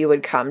that she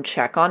would come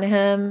check on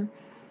him.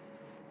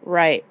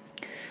 Right.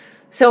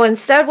 So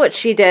instead what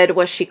she did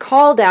was she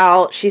called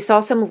out. She saw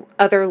some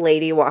other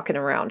lady walking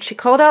around. She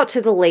called out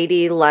to the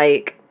lady,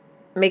 like,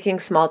 making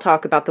small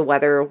talk about the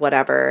weather or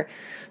whatever.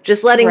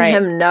 Just letting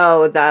him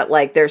know that,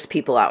 like, there's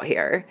people out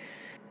here.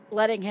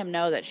 Letting him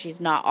know that she's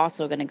not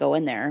also going to go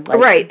in there. Like,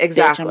 right,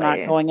 exactly. Bitch, I'm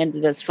not going into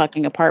this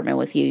fucking apartment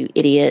with you,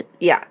 idiot.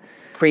 Yeah.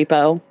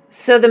 Creepo.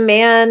 So the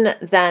man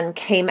then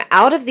came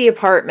out of the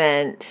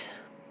apartment,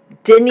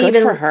 didn't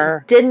even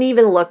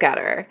look at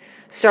her.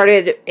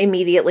 Started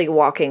immediately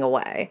walking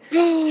away.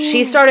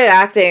 She started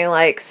acting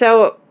like,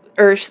 started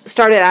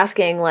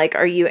asking, like,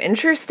 are you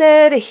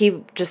interested?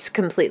 He just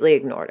completely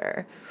ignored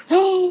her.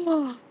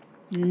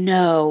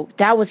 No,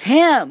 that was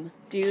him,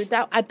 dude.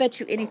 I bet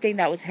you anything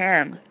that was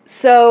him.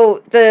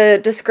 So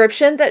the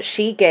description that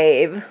she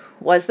gave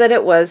was that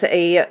it was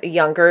a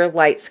younger,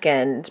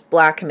 light-skinned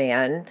black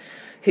man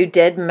who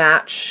did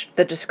match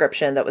the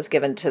description that was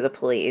given to the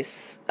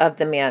police of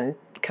the man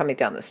coming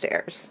down the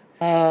stairs.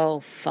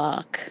 Oh,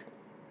 fuck.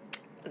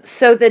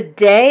 So the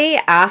day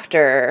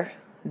after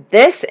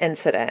this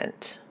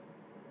incident,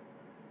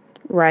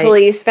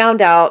 police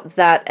found out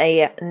that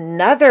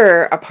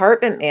another young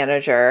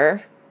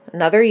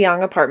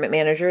apartment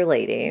manager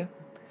lady,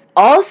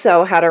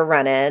 also had a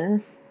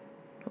run-in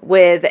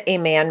with a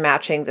man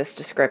matching this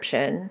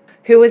description,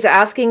 who was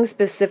asking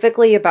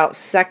specifically about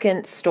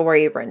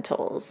second-story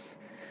rentals.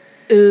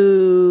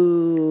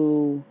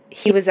 Ooh.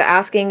 He was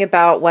asking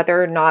about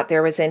whether or not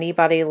there was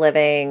anybody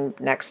living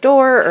next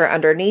door or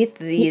underneath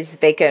these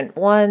vacant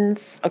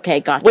ones. Okay,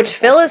 gotcha. Which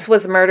Phyllis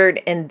was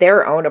murdered in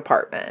their own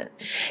apartment.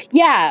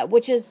 Yeah,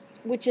 which is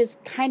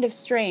kind of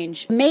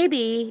strange.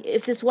 Maybe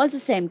if this was the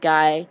same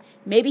guy,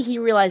 maybe he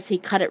realized he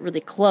cut it really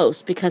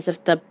close, because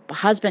if the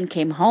husband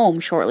came home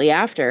shortly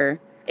after,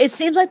 it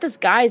seems like this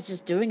guy is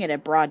just doing it in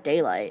broad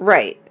daylight.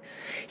 Right.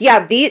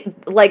 Yeah,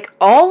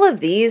 all of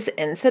these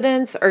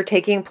incidents are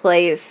taking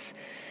place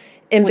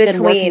in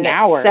between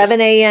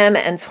 7 a.m.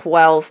 and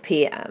 12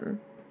 p.m.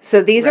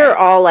 So these are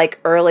all, like,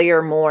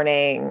 earlier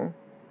morning.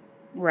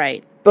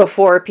 Right.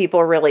 Before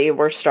people really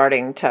were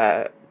starting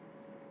to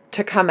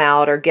come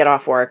out or get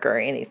off work or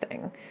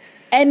anything.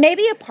 And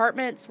maybe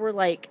apartments were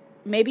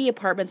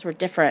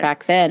different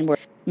back then, where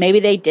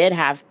maybe they did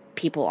have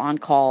people on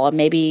call, and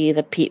maybe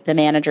the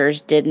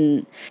managers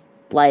didn't,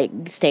 like,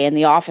 stay in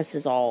the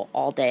offices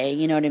all day,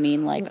 you know what I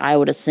mean? Like, I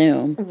would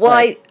assume.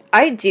 Well,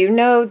 I do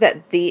know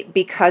that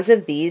because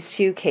of these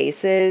two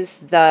cases,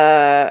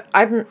 I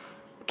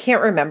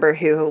can't remember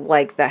who,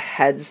 like, the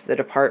heads the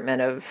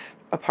department of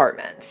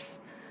apartments,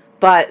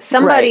 but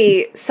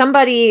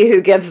somebody who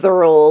gives the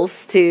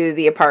rules to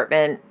the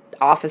apartment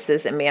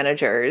offices and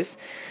managers.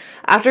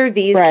 After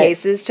these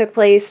cases took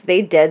place,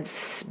 they did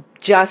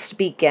just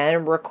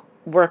begin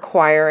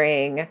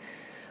requiring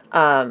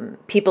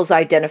people's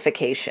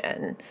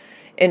identification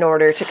in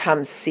order to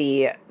come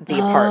see the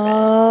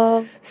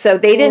apartment. So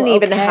they didn't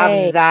even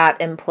have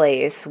that in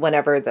place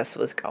whenever this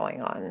was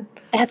going on.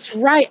 That's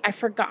right. I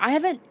forgot. I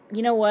haven't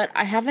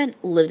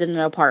lived in an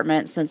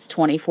apartment since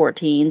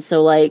 2014.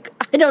 So, like,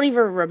 I don't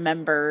even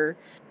remember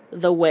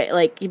the way,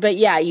 like, but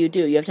yeah, you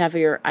do. You have to have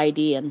your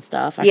ID and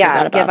stuff. I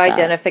forgot about give that.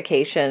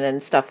 Identification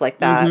and stuff like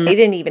that. Mm-hmm. They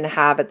didn't even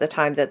have, at the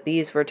time that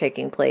these were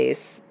taking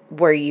place,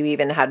 where you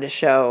even had to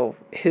show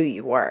who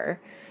you were.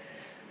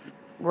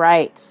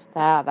 Right.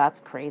 That's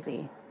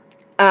crazy.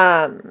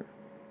 So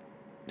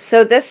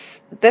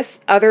this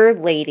other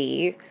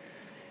lady,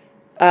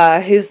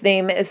 whose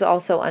name is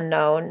also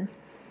unknown,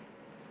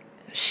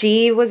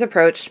 she was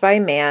approached by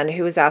a man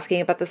who was asking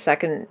about the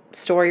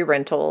second-story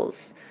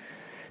rentals.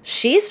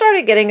 She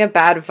started getting a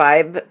bad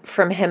vibe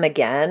from him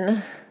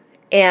again,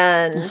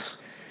 and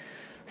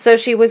so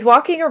she was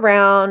walking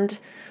around,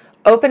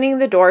 opening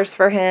the doors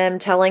for him,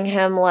 telling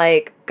him,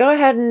 like, go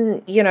ahead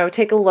and,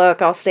 take a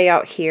look, I'll stay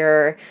out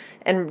here,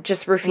 and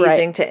just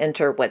refusing to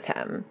enter with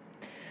him.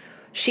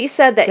 She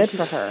said that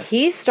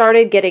he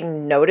started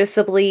getting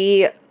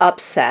noticeably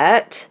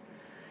upset,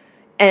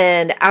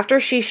 and after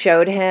she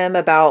showed him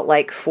about,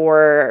 like,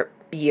 4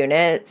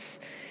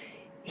 units,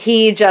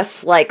 he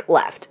just, like,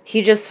 left.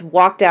 He just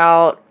walked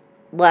out,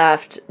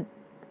 left,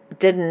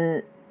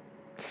 didn't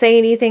say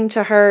anything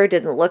to her,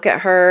 didn't look at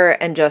her,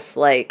 and just,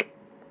 like,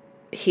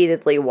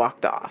 heatedly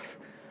walked off.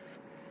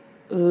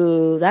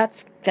 Ooh,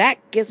 that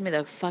gives me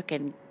the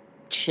fucking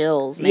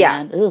chills,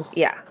 man. Ugh.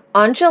 Yeah.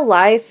 On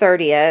July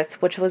 30th,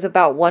 which was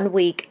about 1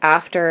 week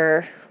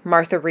after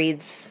Martha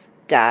Reed's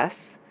death,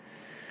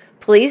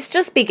 police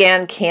just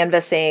began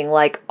canvassing,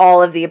 like,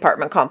 all of the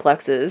apartment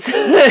complexes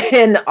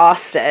in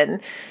Austin,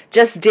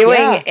 just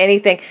doing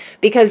anything,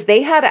 because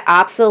they had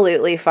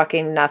absolutely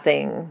fucking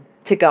nothing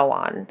to go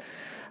on.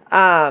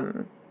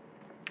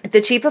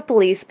 The chief of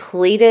police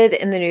pleaded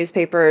in the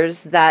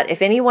newspapers that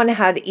if anyone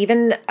had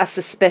even a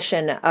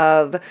suspicion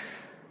of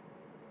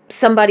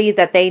somebody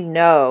that they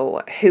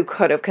know who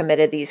could have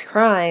committed these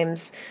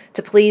crimes,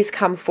 to please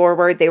come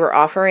forward. They were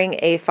offering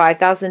a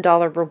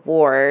 $5,000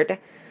 reward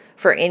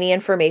for any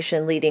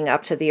information leading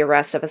up to the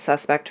arrest of a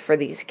suspect for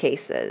these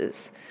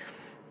cases.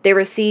 They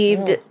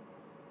received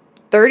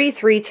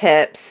 33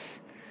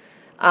 tips,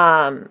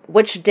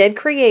 which did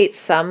create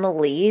some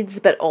leads,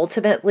 but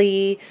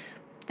ultimately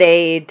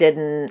they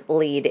didn't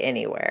lead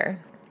anywhere.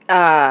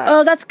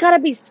 That's gotta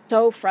be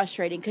so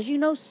frustrating, because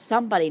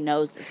somebody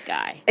knows this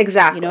guy.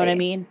 Exactly. You know what I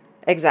mean?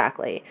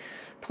 Exactly.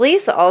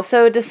 Police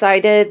also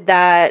decided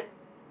that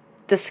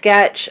the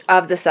sketch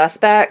of the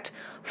suspect,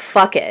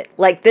 fuck it.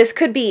 Like, this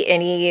could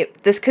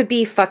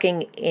be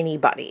fucking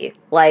anybody.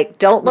 Like,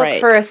 don't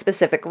look for a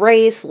specific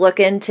race, look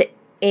into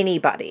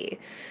anybody.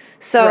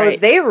 So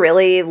they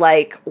really,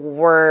 like,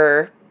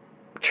 were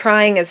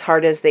trying as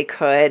hard as they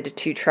could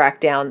to track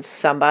down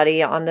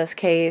somebody on this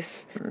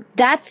case.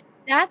 That's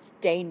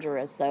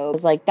dangerous, though.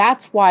 It's like,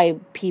 that's why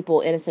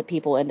innocent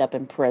people end up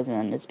in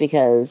prison. It's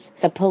because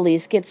the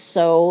police get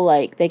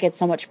they get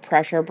so much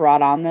pressure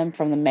brought on them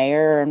from the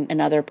mayor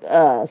and other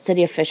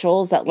city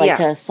officials that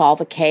to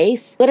solve a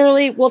case.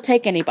 Literally, we'll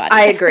take anybody.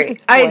 I agree.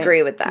 I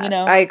agree with that.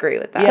 I agree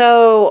with that.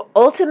 So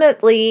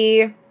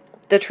ultimately,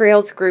 the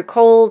trails grew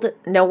cold.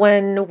 No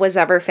one was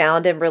ever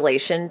found in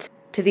relation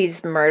to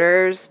these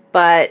murders.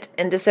 But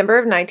in December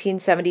of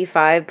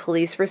 1975,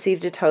 police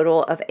received a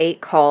total of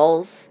 8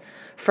 calls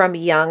from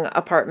young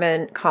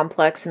apartment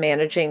complex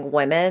managing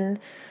women,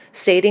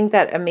 stating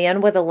that a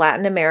man with a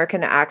Latin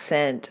American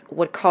accent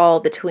would call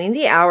between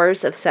the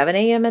hours of 7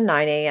 a.m. and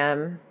 9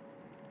 a.m.,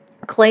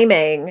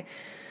 claiming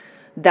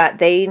that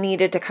they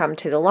needed to come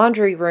to the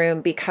laundry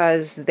room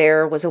because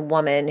there was a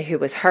woman who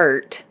was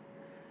hurt.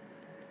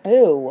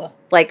 Ooh.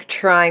 Like,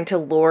 trying to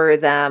lure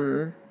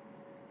them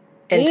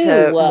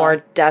into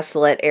more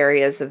desolate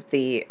areas of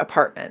the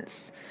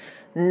apartments.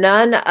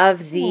 None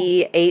of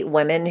the 8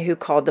 women who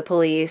called the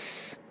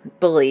police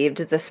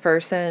believed this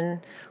person,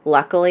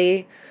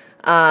 luckily.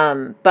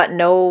 But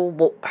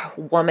no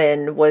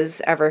woman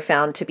was ever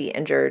found to be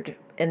injured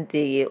in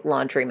the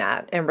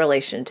laundromat in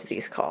relation to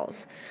these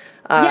calls.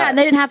 And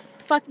they didn't have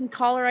fucking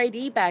caller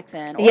ID back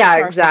then. Or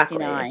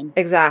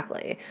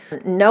Exactly.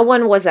 No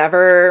one was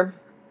ever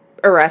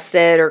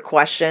arrested or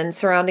questioned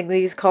surrounding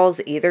these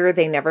calls either.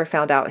 They never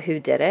found out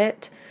who did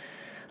it.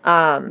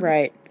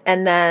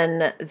 And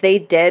then they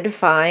did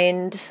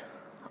find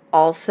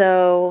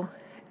also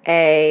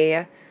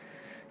a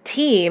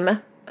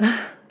team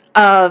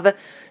of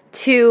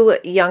 2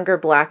 younger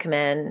black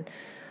men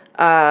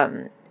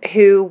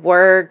who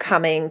were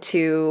coming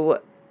to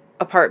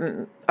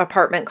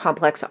apartment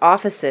complex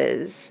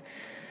offices.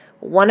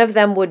 One of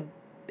them would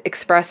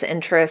express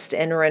interest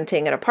in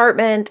renting an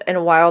apartment,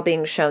 and while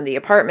being shown the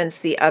apartments,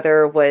 the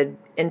other would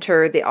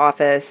enter the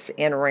office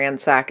and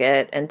ransack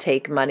it and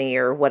take money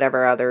or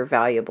whatever other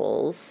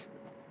valuables.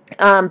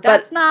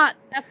 That's not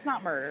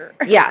murder.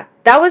 Yeah,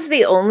 that was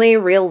the only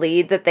real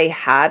lead that they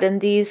had in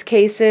these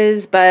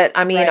cases. But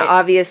I mean,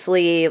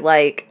 obviously,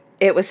 like,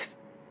 the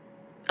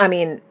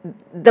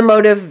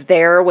motive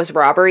there was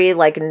robbery.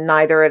 Like,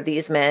 neither of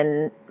these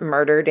men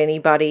murdered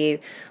anybody.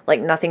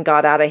 Like, nothing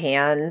got out of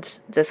hand.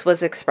 This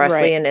was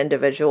expressly an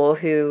individual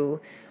who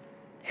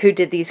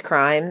did these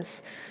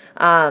crimes.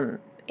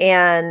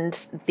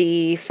 And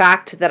the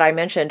fact that I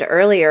mentioned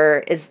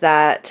earlier is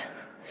that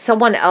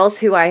someone else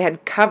who I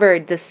had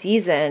covered this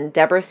season,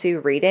 Deborah Sue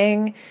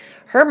Reading,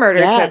 her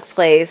murder took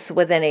place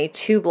within a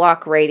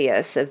 2-block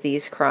radius of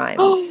these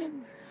crimes.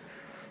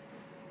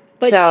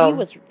 But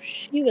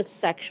she was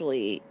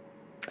sexually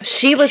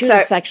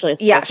sexually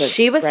assaulted. Yeah,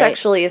 she was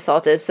sexually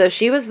assaulted. So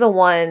she was the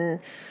one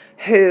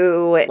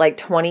who, like,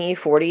 20,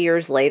 40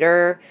 years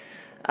later,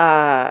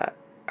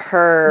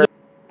 her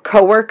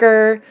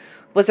coworker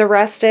was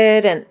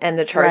arrested and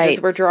the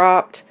charges were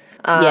dropped.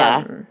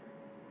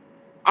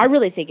 I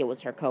really think it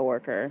was her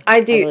coworker. I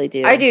really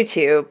do. I do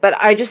too, but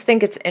I just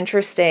think it's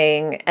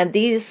interesting. And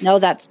these... No,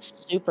 that's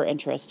super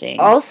interesting.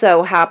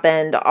 Also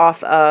happened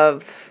off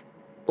of,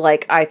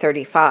 like,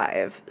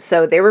 I-35.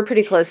 So they were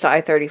pretty close to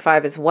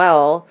I-35 as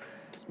well.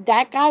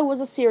 That guy was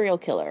a serial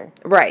killer.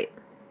 Right.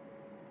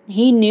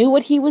 He knew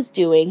what he was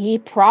doing. He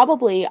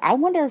probably... I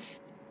wonder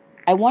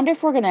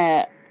if we're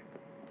gonna...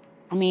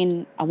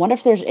 I wonder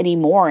if there's any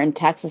more in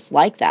Texas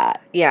like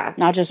that. Yeah.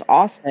 Not just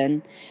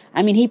Austin.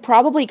 He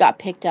probably got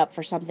picked up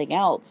for something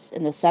else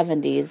in the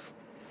 70s,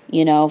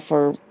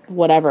 for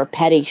whatever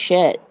petty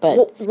shit.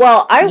 But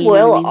I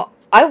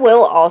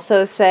will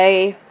also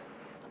say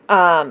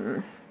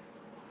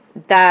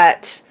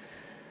that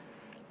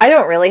I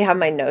don't really have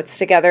my notes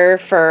together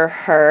for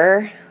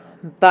her,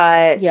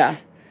 but Yeah.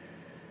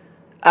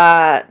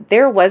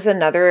 there was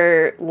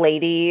another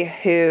lady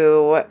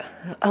who,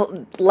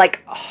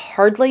 like,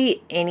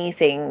 hardly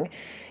anything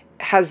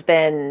has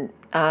been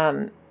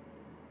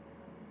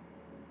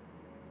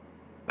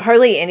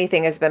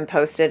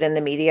posted in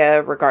the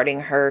media regarding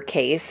her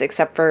case,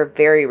 except for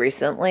very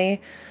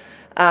recently.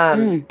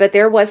 But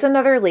there was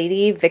another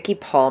lady, Vicky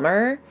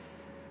Palmer,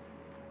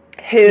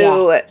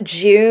 who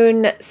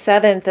June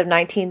 7th of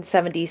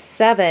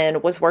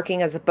 1977 was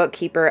working as a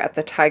bookkeeper at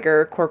the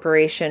Tiger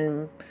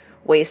Corporation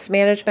Waste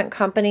Management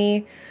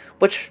Company,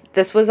 which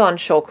this was on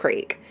Shoal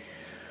Creek.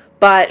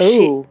 But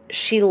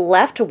she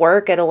left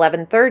work at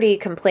 11:30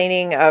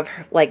 complaining of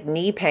like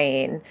knee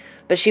pain,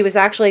 but she was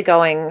actually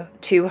going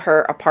to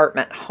her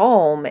apartment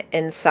home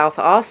in South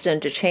Austin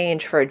to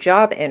change for a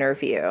job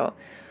interview.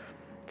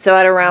 So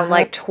at around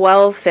like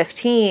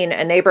 12:15,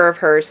 a neighbor of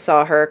hers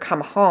saw her come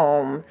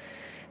home.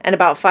 And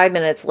about 5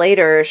 minutes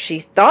later, she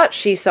thought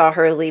she saw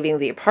her leaving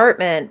the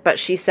apartment, but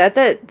she said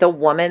that the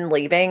woman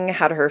leaving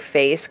had her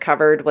face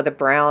covered with a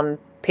brown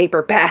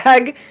paper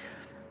bag.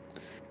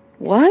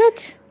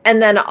 What?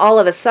 And then all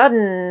of a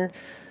sudden,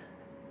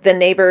 the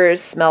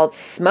neighbors smelled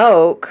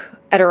smoke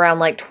at around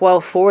like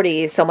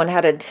 12:40. Someone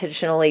had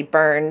intentionally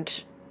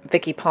burned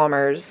Vicky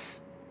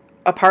Palmer's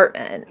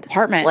apartment.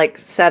 Like,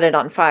 set it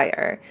on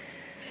fire.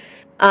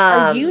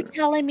 Are you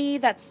telling me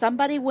that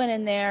somebody went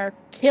in there,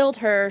 killed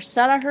her,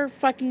 set her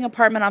fucking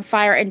apartment on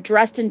fire, and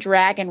dressed in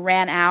drag and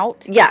ran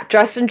out? Yeah,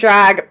 dressed in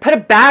drag, put a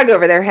bag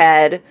over their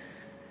head,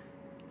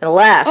 and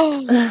left.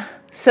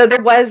 So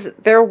there was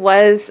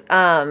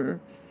no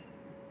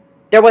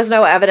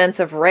evidence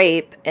of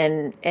rape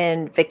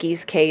in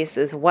Vicky's case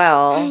as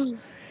well.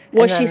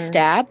 Was she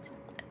stabbed?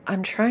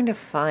 I'm trying to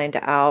find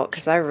out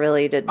because I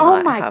really did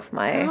not have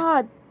my. Oh my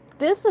God,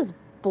 this is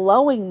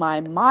blowing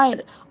my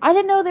mind. I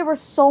didn't know there were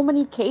so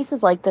many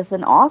cases like this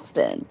in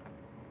Austin.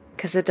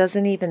 Because it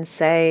doesn't even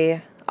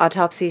say.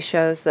 Autopsy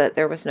shows that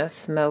there was no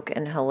smoke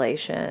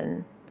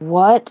inhalation.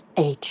 What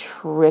a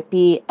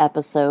trippy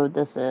episode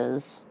this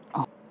is.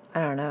 Oh.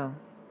 I don't know.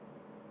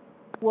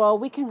 Well,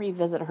 we can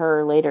revisit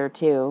her later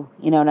too.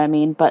 You know what I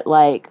mean? But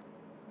like,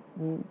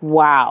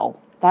 wow.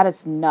 That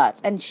is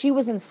nuts. And she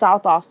was in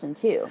South Austin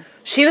too.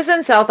 She was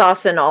in South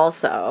Austin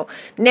also.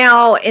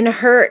 Now, in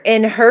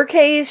her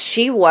case,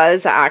 she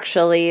was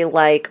actually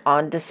like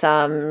onto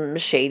some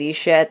shady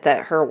shit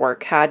that her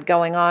work had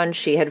going on.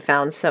 She had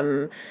found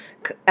some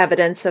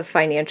evidence of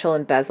financial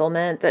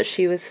embezzlement that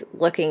she was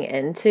looking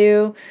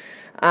into.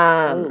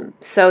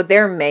 So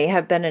there may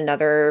have been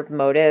another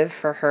motive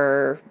for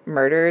her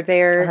murder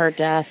there. For her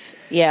death.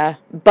 Yeah.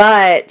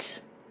 But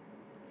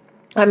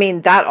I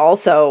mean, that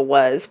also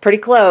was pretty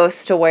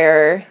close to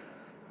where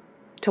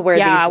these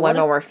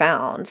women were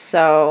found.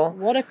 So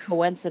what a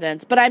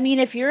coincidence. But I mean,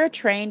 if you're a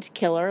trained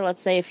killer,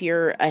 let's say if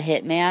you're a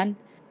hitman,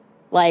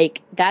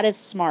 like that is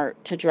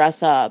smart to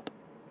dress up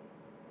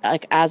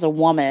like as a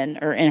woman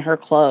or in her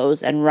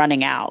clothes and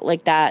running out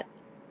like that.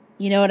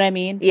 You know what I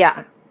mean?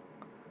 Yeah.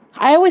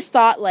 I always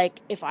thought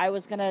like if I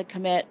was going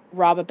to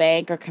rob a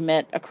bank or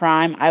commit a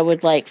crime, I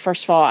would like,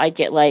 first of all, I'd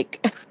get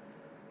like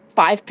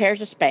 5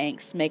 pairs of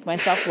Spanx, make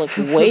myself look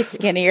way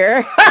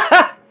skinnier.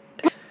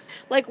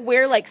 Like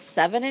wear like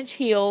 7-inch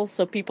heels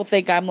so people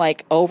think I'm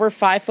like over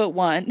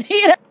 5'1".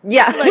 You know?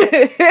 Yeah.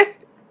 Like,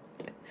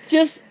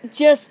 just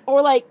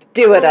or like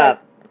do it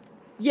up.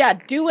 Yeah,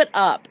 do it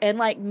up and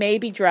like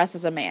maybe dress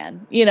as a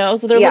man, you know?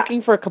 So they're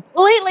looking for a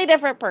completely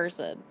different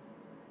person.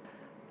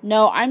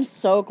 No, I'm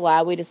so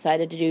glad we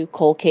decided to do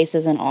cold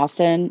cases in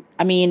Austin.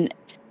 I mean,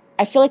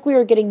 I feel like we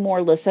were getting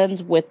more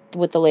listens with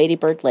the Lady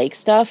Bird Lake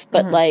stuff,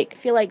 but like I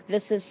feel like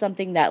this is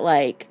something that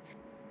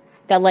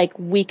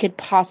we could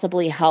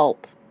possibly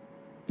help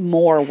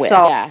more with.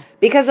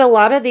 Because a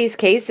lot of these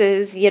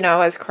cases, you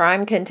know, as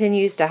crime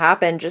continues to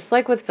happen, just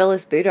like with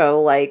Phyllis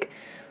Butto, like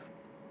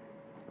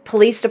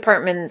police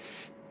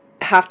departments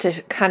have to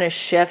kind of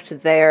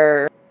shift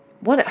their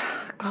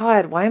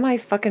God, why am I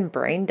fucking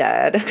brain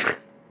dead?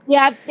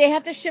 Yeah, they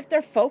have to shift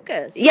their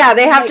focus. Yeah,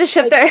 they have to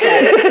shift their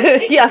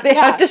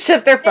have to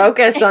shift their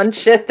focus on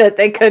shit that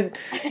they could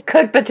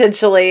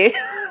potentially.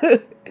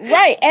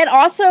 Right. And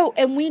also,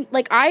 and we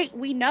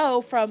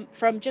know from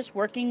just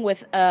working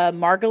with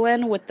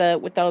Margolin with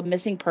the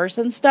missing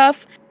person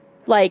stuff,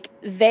 like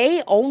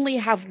they only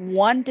have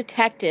one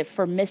detective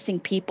for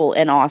missing people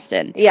in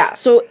Austin. Yeah.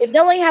 So if they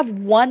only have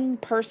one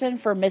person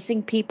for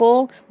missing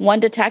people, one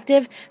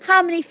detective,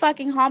 how many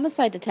fucking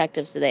homicide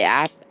detectives do they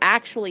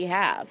actually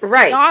have?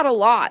 Right. Not a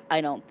lot,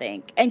 I don't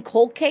think. And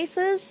cold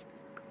cases,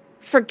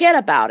 forget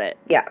about it.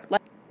 Yeah. All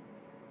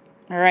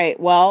right.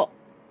 Well,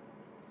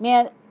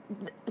 man,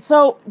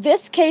 so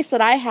this case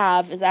that I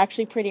have is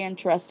actually pretty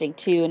interesting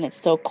too, and it's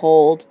still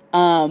cold.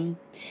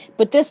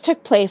 But this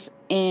took place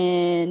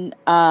in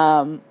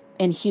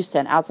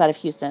Houston, outside of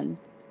Houston,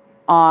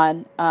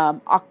 on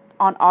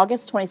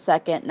August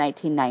 22nd,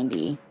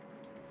 1990.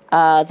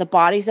 The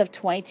bodies of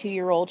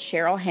 22-year-old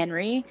Cheryl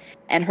Henry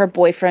and her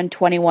boyfriend,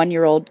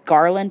 21-year-old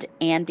Garland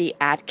Andy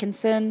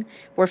Atkinson,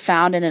 were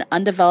found in an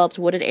undeveloped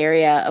wooded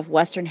area of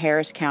western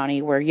Harris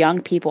County where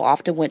young people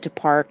often went to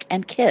park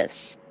and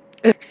kiss.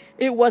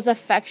 It was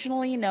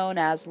affectionately known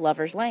as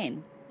Lover's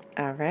Lane.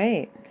 All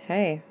right.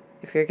 Hey,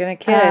 if you're going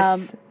to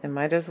kiss, it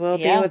might as well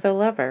be with a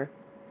lover.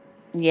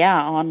 Yeah,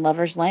 on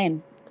Lover's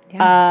Lane.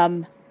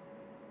 Yeah.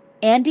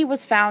 Andy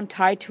was found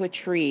tied to a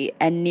tree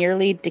and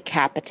nearly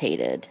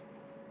decapitated.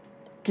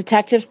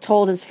 Detectives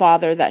told his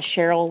father that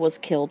Cheryl was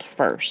killed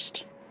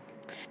first,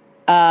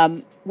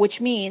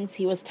 which means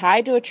he was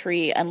tied to a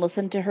tree and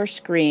listened to her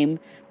scream,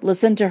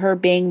 listened to her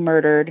being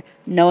murdered,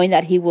 knowing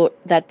that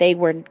that they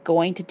were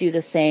going to do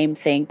the same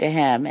thing to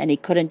him, and he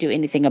couldn't do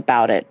anything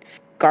about it.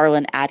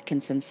 Garland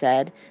Atkinson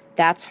said,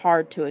 "That's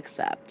hard to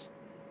accept."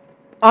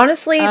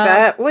 Honestly,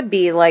 that would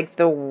be like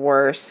the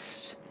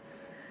worst.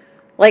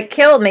 Like,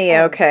 kill me,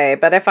 okay,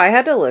 but if I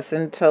had to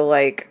listen to,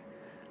 like,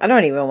 I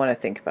don't even want to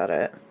think about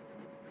it.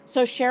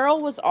 So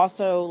Cheryl was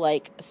also,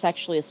 like,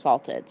 sexually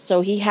assaulted.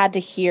 So he had to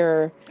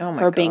hear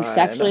her being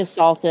sexually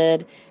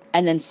assaulted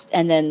and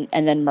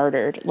then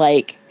murdered.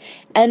 Like,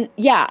 and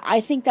yeah, I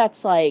think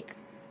that's like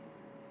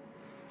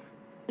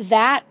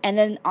that. And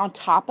then on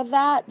top of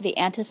that, the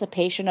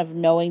anticipation of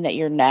knowing that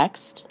you're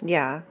next.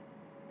 Yeah.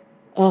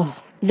 Oh,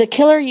 the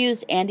killer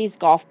used Andy's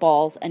golf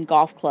balls and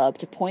golf club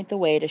to point the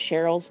way to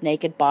Cheryl's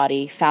naked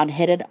body found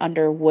hidden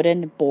under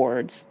wooden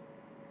boards,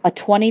 a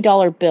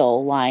 $20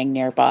 bill lying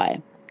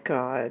nearby.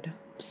 God.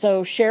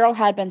 So Cheryl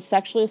had been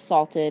sexually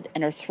assaulted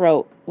and her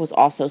throat was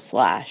also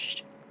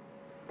slashed.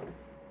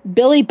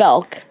 Billy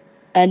Belk,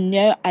 a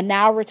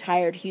now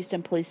retired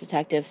Houston police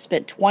detective,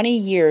 spent 20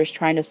 years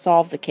trying to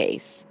solve the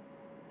case.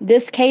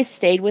 This case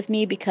stayed with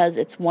me because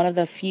it's one of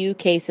the few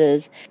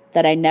cases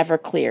that I never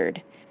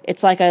cleared.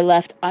 It's like I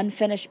left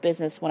unfinished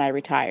business when I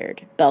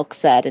retired, Belk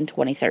said in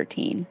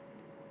 2013.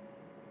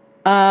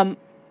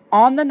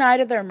 On the night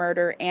of their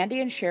murder, Andy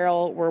and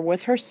Cheryl were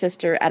with her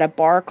sister at a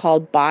bar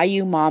called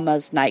Bayou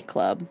Mama's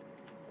nightclub.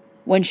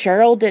 When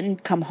Cheryl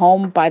didn't come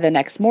home by the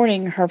next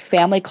morning, her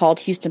family called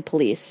Houston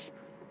police.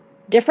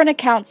 Different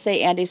accounts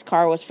say Andy's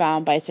car was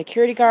found by a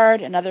security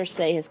guard, and others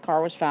say his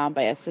car was found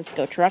by a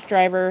Cisco truck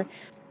driver.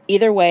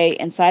 Either way,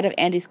 inside of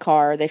Andy's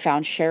car, they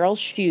found Cheryl's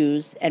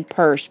shoes and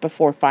purse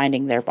before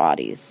finding their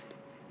bodies.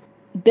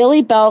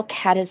 Billy Belk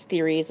had his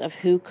theories of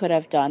who could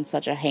have done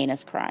such a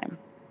heinous crime.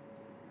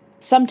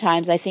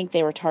 Sometimes I think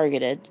they were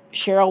targeted.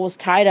 Cheryl was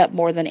tied up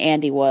more than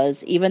Andy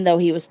was, even though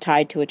he was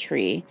tied to a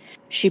tree.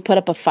 She put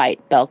up a fight,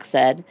 Belk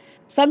said.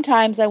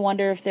 Sometimes I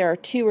wonder if there are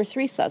 2 or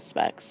 3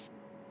 suspects.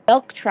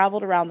 Belk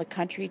traveled around the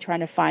country trying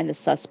to find the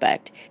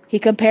suspect. He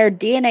compared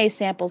DNA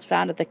samples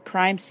found at the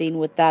crime scene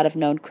with that of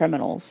known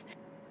criminals.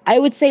 I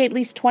would say at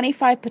least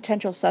 25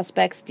 potential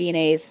suspects'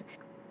 DNAs.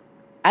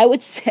 I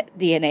would say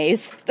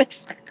DNAs.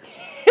 There's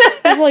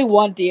only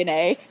one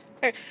DNA.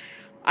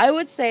 I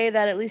would say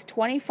that at least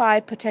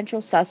 25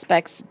 potential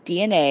suspects'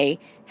 DNA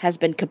has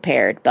been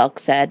compared, Belk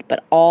said,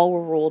 but all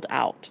were ruled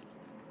out.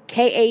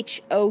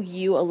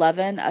 KHOU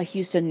 11, a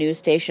Houston news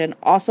station,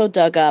 also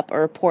dug up a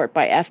report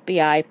by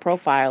FBI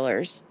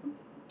profilers.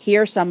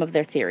 Here are some of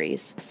their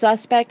theories. The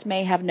suspect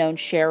may have known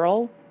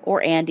Cheryl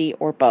or Andy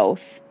or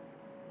both.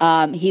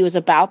 He was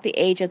about the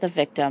age of the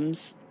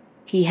victims.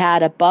 He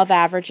had above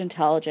average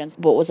intelligence,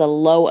 but was a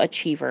low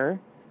achiever.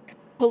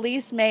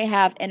 Police may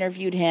have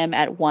interviewed him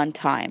at one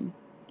time.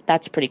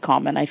 That's pretty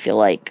common, I feel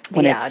like.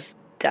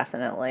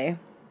 Definitely.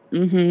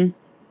 Mm-hmm.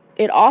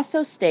 It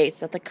also states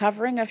that the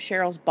covering of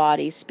Cheryl's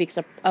body speaks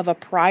of a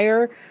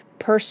prior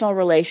personal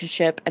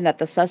relationship and that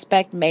the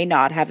suspect may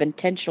not have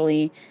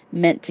intentionally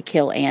meant to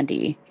kill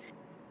Andy.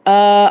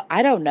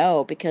 I don't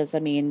know, because, I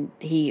mean,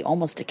 he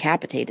almost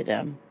decapitated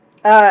him.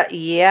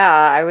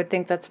 Yeah, I would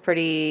think that's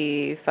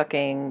pretty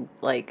fucking,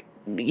 like...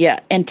 Yeah,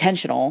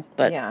 intentional,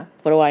 but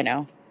what do I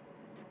know?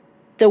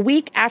 The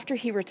week after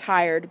he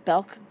retired,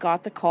 Belk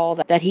got the call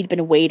that he'd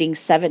been waiting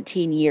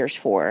 17 years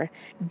for.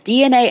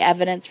 DNA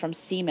evidence from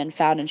semen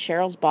found in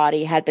Cheryl's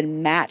body had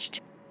been matched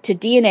to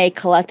DNA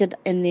collected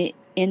in the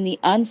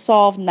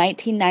unsolved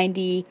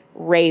 1990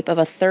 rape of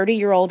a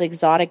 30-year-old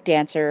exotic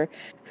dancer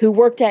who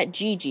worked at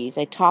Gigi's,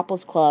 a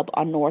topless club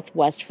on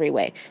Northwest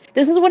Freeway.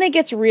 This is when it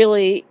gets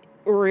really,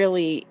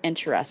 really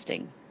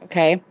interesting,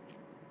 okay?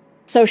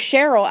 So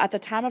Cheryl, at the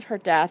time of her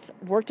death,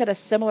 worked at a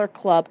similar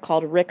club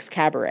called Rick's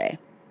Cabaret.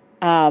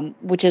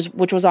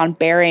 Which was on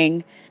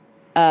Bering,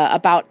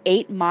 about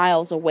 8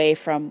 miles away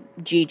from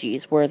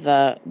Gigi's, where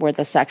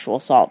the sexual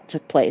assault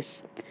took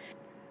place.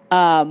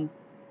 Andy's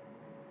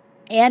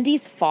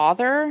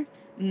father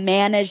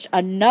managed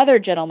another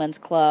gentleman's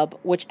club,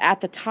 which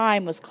at the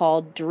time was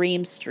called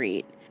Dream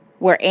Street,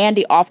 where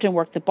Andy often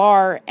worked the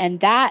bar,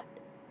 and that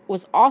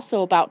was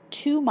also about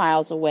 2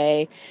 miles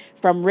away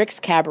from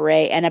Rick's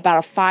Cabaret and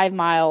about 5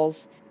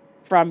 miles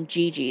from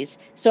Gigi's.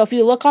 So if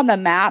you look on the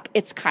map,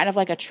 it's kind of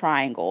like a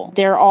triangle.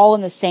 They're all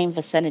in the same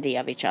vicinity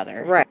of each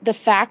other. Right. The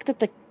fact that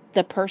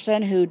the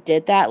person who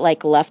did that,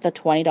 like, left the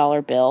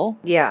 $20 bill.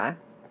 Yeah.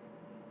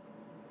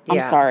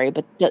 I'm sorry,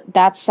 but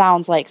that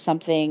sounds like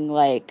something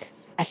like,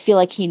 I feel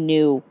like he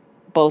knew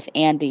both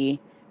Andy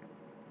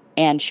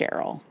and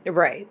Cheryl.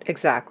 Right,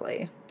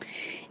 exactly.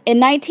 In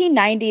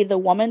 1990, the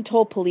woman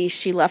told police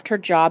she left her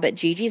job at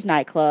Gigi's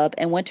nightclub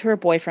and went to her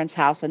boyfriend's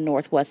house in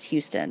Northwest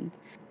Houston.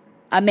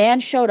 A man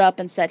showed up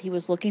and said he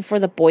was looking for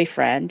the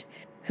boyfriend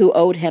who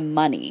owed him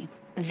money.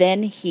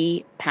 Then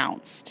he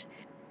pounced.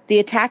 The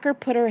attacker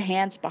put her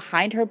hands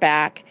behind her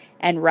back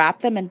and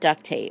wrapped them in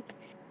duct tape.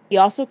 He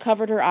also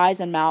covered her eyes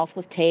and mouth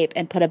with tape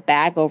and put a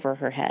bag over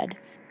her head.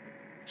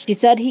 She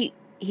said he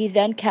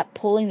then kept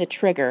pulling the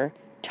trigger,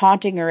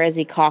 taunting her as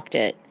he cocked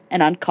it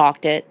and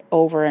uncocked it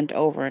over and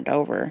over and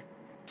over.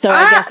 So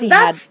I guess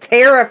that's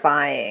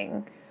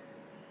terrifying.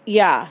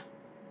 Yeah.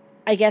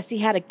 I guess he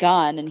had a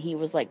gun and he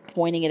was like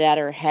pointing it at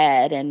her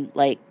head and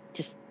like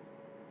just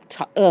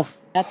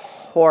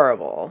that's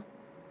horrible.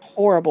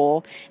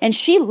 And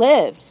she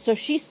lived, so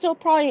she's still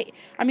probably,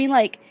 I mean,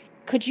 like,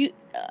 could you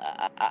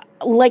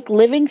like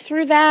living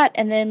through that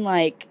and then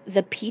like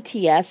the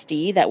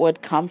PTSD that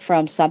would come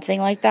from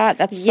something like that?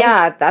 That's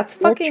that's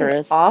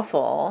torturous. Fucking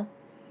awful.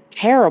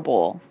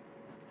 Terrible.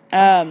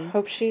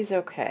 Hope she's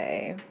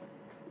okay.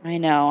 I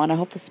know, and I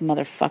hope this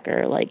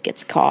motherfucker like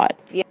gets caught.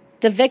 Yeah.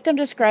 The victim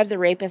described the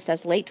rapist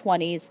as late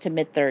 20s to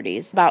mid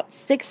 30s, about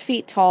 6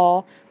 feet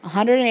tall,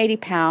 180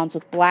 pounds,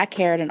 with black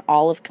hair and an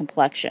olive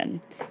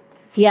complexion.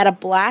 He had a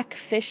black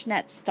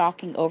fishnet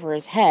stocking over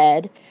his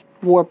head,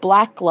 wore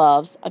black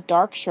gloves, a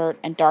dark shirt,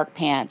 and dark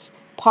pants,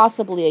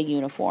 possibly a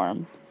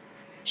uniform.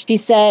 She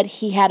said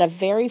he had a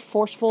very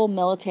forceful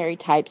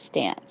military-type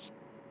stance.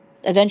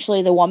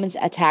 Eventually, the woman's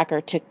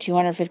attacker took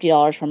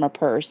 $250 from her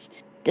purse,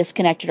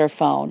 disconnected her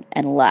phone,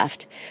 and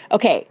left.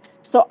 Okay,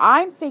 so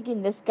I'm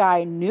thinking this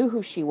guy knew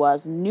who she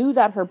was, knew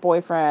that her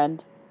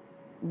boyfriend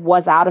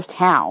was out of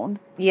town.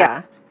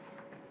 Yeah.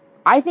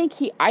 I think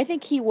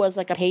he was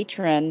like a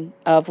patron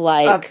of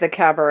like... Of the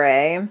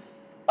cabaret.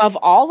 Of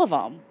all of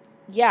them.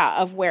 Yeah,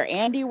 of where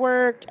Andy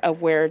worked,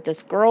 of where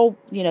this girl,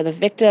 you know, the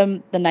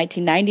victim, the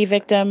 1990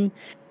 victim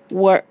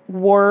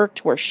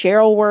worked, where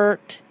Cheryl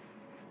worked.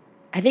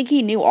 I think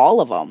he knew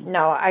all of them.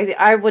 No,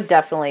 I would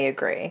definitely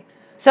agree.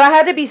 So it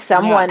had to be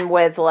someone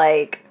with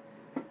like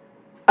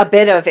a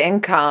bit of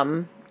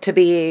income to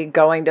be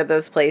going to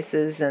those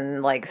places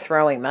and like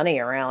throwing money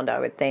around, I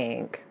would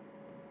think.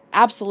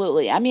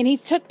 Absolutely. I mean, he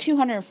took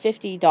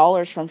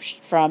 $250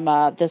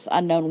 from this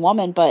unknown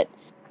woman, but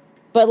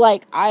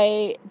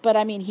I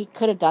mean, he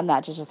could have done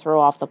that just to throw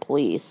off the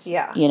police.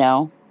 Yeah. You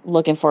know,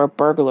 looking for a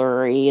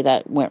burglary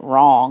that went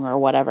wrong or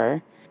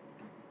whatever.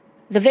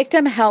 The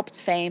victim helped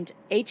famed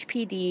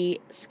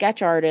HPD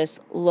sketch artist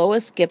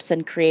Lois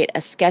Gibson create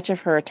a sketch of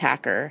her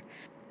attacker,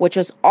 which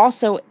was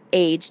also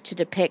aged to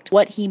depict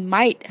what he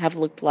might have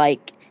looked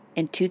like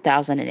in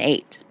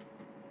 2008.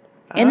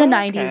 In the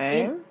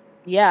 90s,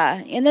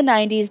 in the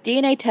 90s,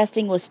 DNA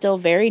testing was still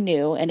very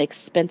new and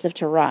expensive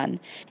to run.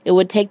 It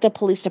would take the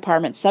police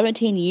department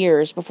 17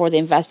 years before the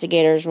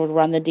investigators would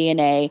run the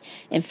DNA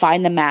and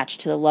find the match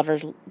to the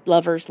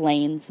Lovers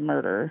Lane's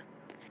murder.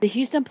 The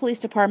Houston Police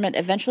Department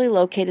eventually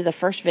located the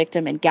first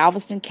victim in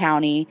Galveston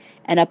County,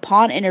 and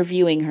upon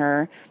interviewing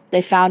her,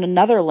 they found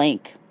another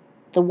link.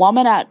 The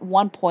woman at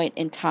one point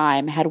in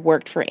time had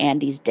worked for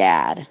Andy's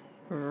dad.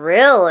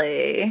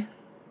 Really?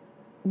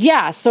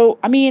 Yeah, so,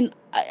 I mean,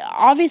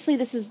 obviously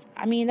that's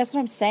what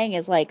I'm saying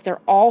is, like,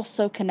 they're all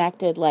so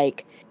connected,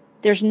 like,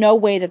 there's no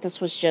way that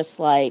this was just,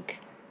 like,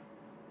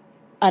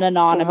 an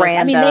anonymous...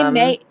 Random. I mean, they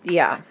may...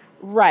 Yeah.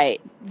 Right.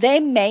 They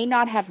may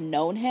not have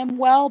known him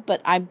well,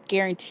 but I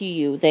guarantee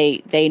you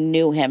they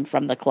knew him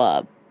from the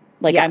club.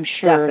 Like, yeah, I'm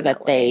sure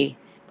that they,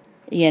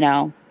 you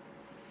know...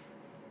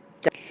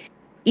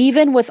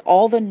 Even with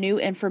all the new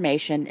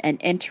information and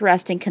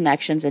interesting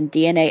connections and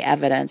DNA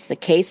evidence, the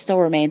case still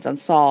remains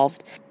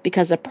unsolved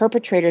because the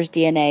perpetrator's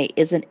DNA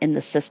isn't in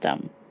the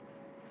system.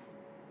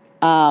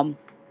 I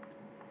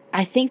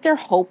think they're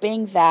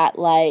hoping that,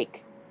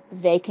 like,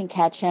 they can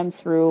catch him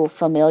through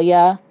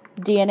familia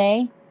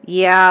DNA.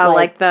 Yeah,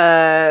 like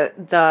the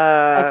like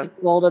the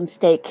Golden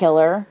State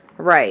Killer.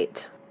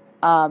 Right.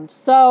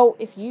 So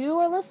if you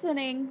are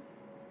listening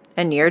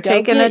and you're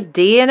taking a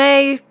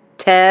DNA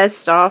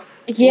test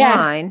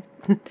offline.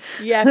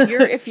 Yeah,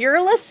 if you're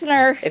a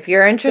listener, if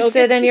you're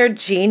interested in your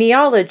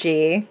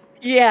genealogy,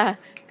 yeah,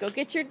 go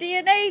get your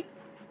DNA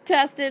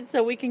tested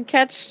so we can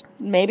catch,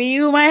 maybe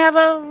you might have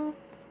a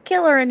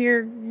killer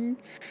in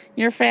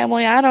your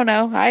family. I don't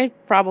know. I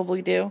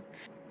probably do.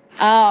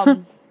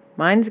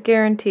 Mine's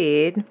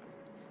guaranteed.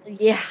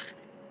 Yeah.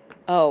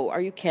 Oh,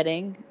 are you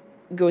kidding?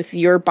 With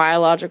your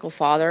biological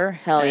father?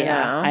 Hell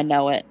yeah. I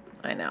know it.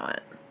 I know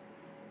it.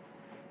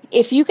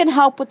 If you can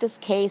help with this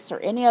case or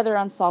any other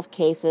unsolved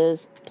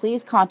cases,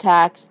 please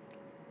contact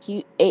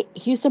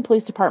Houston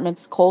Police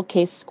Department's Cold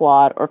Case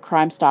Squad or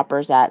Crime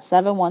Stoppers at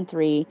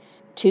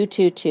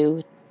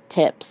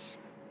 713-222-TIPS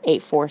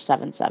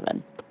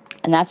 8477.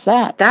 And that's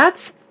that.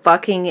 That's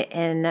fucking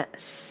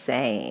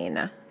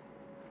insane.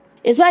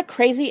 Is that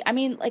crazy? I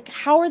mean, like,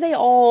 how are they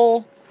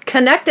all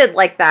connected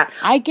like that?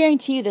 I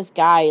guarantee you this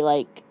guy,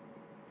 like,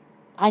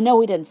 I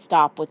know he didn't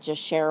stop with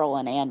just Cheryl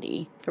and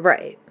Andy.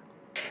 Right.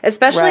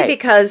 Especially Right.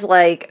 because,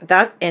 like,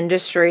 that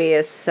industry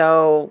is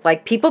so,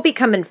 like, people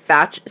become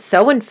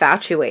so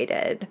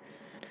infatuated.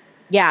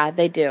 Yeah,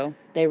 they do.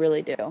 They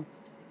really do.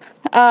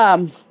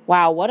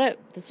 Wow,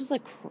 this was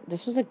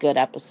a good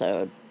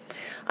episode.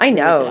 I Really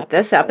good know.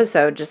 This episode.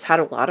 episode just had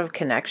a lot of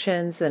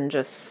connections and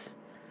just,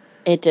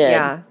 It did.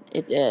 yeah.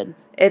 It did.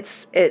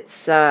 It's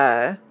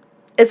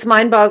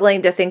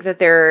mind-boggling to think that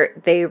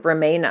they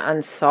remain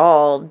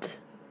unsolved,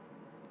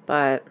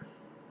 but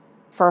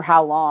For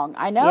how long?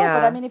 I know, but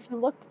I yeah. mean if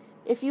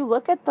you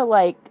look at the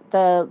like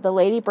the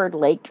Lady Bird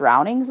Lake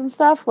drownings and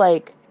stuff,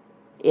 like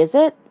is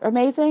it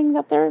amazing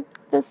that they're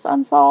this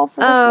unsolved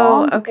for this Oh,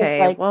 long? Because okay.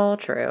 like Well,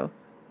 true.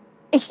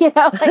 you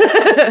know,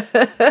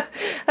 like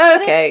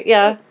Okay,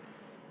 yeah.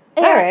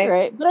 All yeah, right.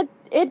 right. But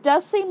it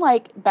does seem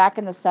like back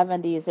in the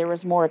 70s there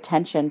was more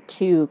attention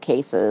to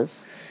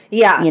cases,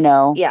 Yeah. you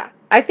know. Yeah.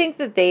 I think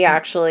that they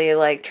actually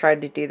like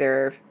tried to do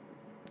their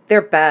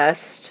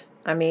best.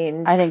 I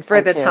mean, I think for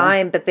so the too.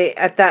 time, but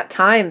at that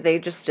time they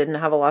just didn't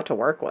have a lot to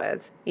work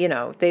with. You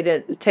know, they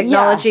didn't Yeah,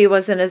 technology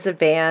wasn't as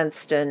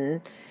advanced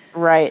and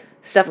right.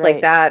 stuff like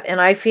Right. that.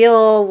 And I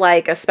feel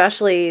like I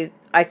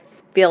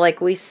feel like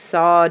we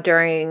saw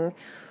during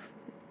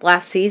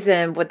last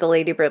season with the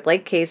Lady Bird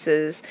Lake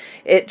cases,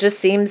 it just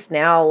seems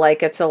now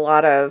like it's a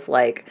lot of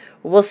like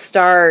we'll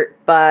start,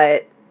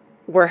 but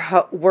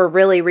we're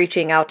really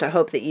reaching out to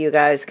hope that you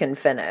guys can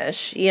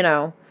finish, you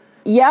know.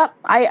 Yep,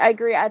 I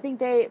agree. I think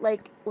they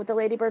like with the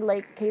Lady Bird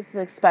Lake cases,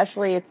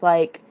 especially. It's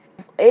like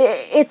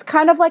it's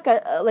kind of like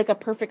a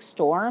perfect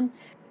storm.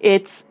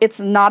 It's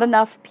not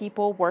enough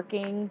people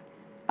working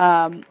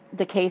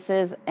the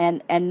cases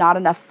and not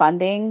enough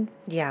funding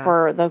Yeah.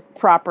 for the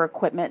proper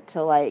equipment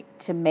to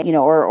make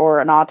or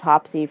an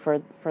autopsy for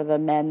the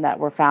men that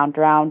were found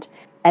drowned,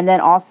 and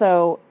then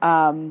also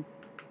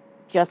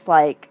just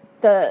like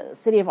the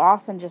city of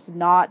Austin just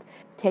not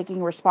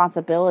taking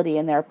responsibility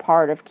in their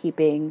part of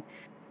keeping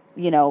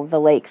the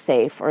lake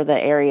safe or the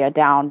area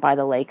down by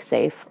the lake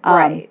safe.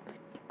 Right.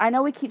 I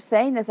know we keep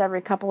saying this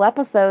every couple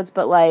episodes,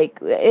 but like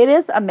it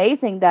is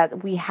amazing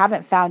that we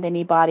haven't found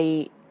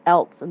anybody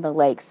else in the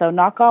lake. So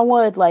knock on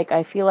wood, like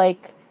I feel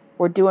like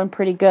we're doing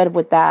pretty good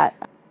with that.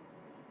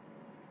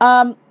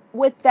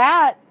 With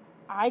that,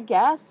 I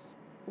guess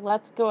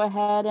let's go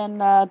ahead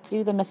and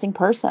do the missing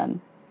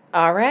person.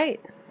 All right.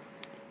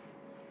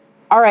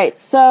 All right.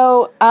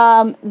 So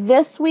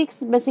this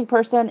week's missing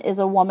person is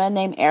a woman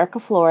named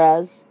Alequah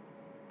Flores.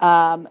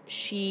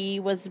 She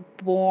was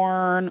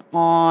born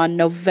on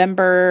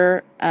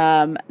November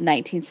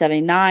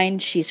 1979.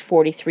 She's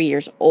 43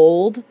 years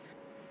old.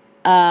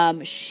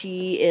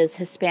 She is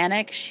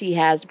Hispanic. She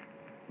has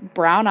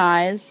brown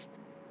eyes,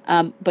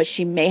 but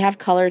she may have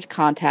colored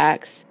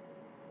contacts.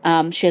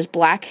 She has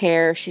black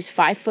hair. She's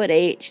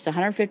 5'8". She's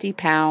 150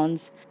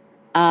 pounds.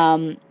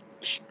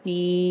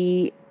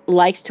 She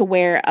likes to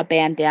wear a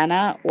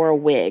bandana or a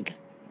wig.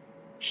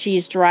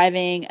 She's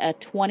driving a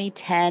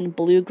 2010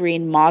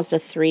 blue-green Mazda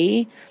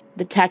 3.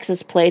 The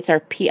Texas plates are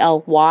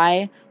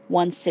PLY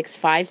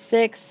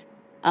 1656.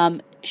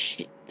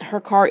 Her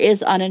car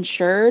is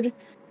uninsured,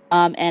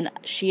 and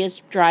she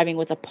is driving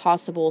with a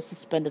possible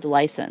suspended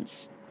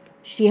license.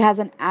 She has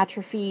an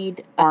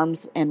atrophied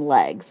arms and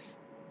legs.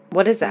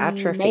 What is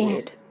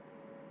atrophied?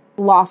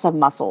 Loss of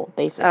muscle,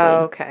 basically.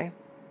 Oh, okay.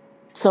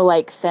 So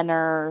like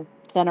thinner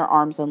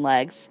arms and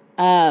legs.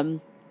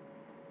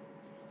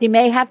 She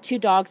may have two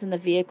dogs in the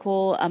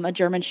vehicle, a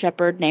German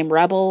Shepherd named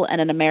Rebel and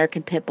an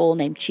American Pit Bull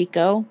named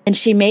Chico. And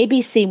she may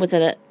be seen with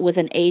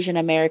an Asian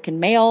American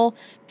male,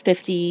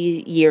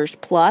 50 years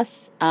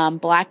plus,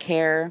 black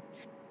hair,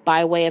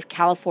 by way of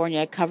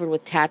California, covered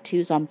with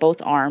tattoos on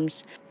both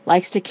arms,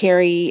 likes to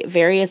carry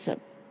various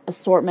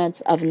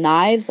assortments of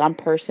knives on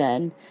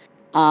person,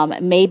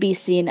 may be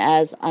seen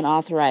as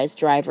unauthorized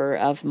driver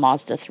of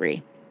Mazda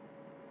 3.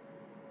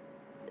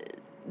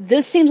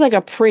 This seems like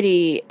a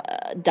pretty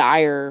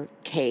dire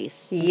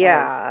case.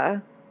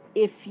 Yeah.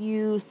 If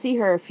you see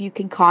her, if you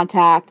can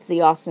contact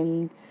the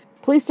Austin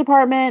Police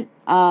Department,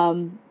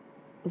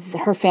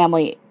 her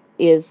family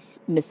is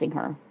missing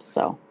her.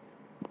 So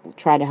we'll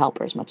try to help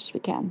her as much as we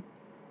can.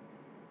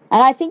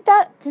 And I think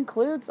that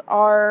concludes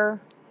our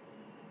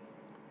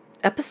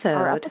episode.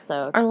 Our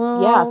episode. Our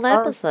little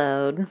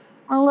episode.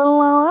 Our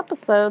little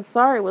episode.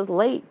 Sorry it was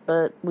late,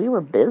 but we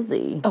were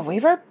busy. Oh, we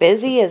were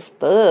busy as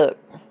fuck.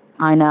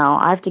 I know.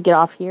 I have to get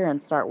off here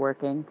and start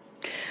working.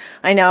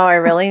 I know. I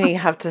really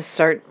have to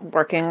start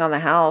working on the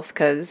house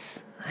because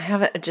I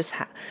haven't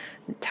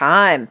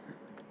time.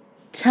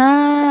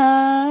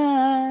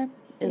 Time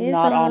is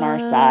not on our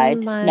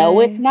side.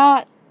 No, it's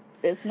not.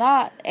 It's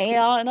not. Ain't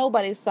on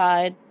nobody's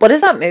side. What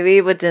is that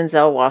movie with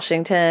Denzel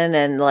Washington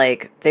and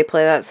like they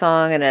play that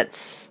song and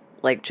it's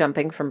like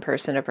jumping from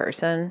person to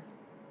person?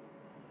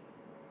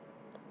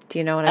 Do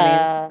you know what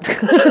I mean?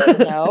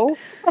 No.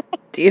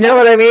 Do you know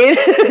what I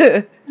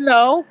mean?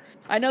 No.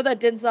 I know that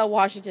Denzel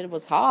Washington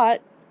was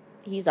hot.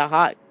 He was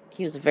a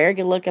very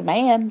good looking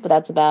man, but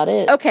that's about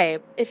it. Okay.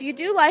 If you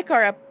do like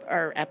our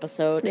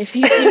episode, if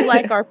you do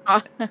like our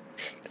podcast,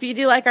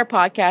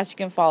 you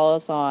can follow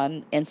us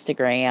on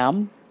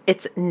Instagram.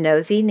 It's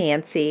Nosey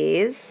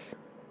Nancies.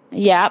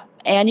 Yep.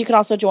 And you can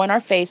also join our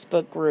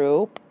Facebook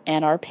group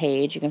and our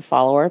page. You can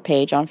follow our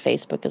page on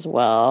Facebook as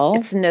well.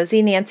 It's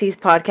Nosey Nancies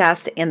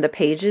Podcast, and the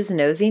page is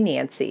Nosey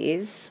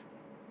Nancies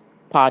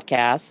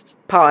Podcast.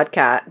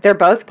 They're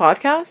both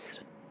podcasts?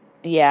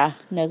 Yeah,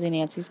 Nosey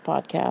Nancies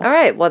Podcast. All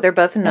right. Well, they're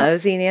both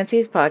Nosey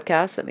Nancies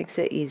Podcast. That makes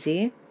it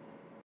easy.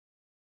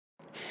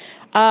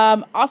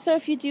 Also,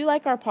 if you do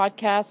like our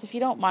podcast, if you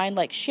don't mind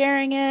like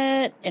sharing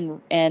it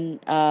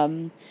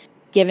and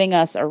giving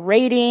us a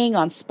rating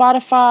on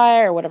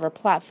Spotify or whatever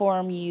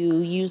platform you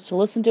use to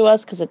listen to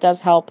us, because it does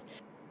help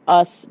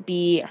us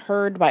be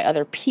heard by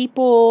other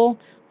people,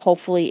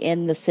 hopefully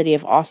in the city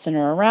of Austin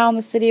or around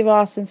the city of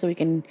Austin, so we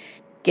can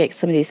get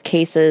some of these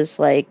cases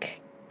like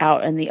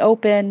out in the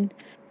open.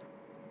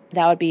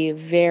 That would be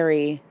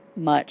very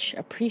much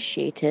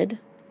appreciated.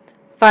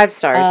 5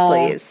 stars,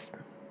 please.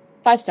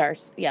 5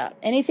 stars. Yeah.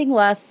 Anything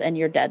less and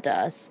you're dead to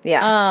us.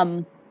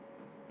 Yeah.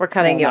 We're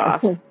cutting you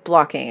off.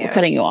 Blocking you. We're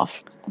cutting you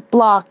off.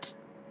 Blocked.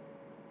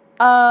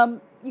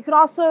 You can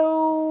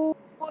also...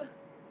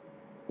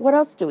 What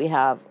else do we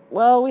have?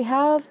 Well, we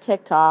have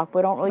TikTok.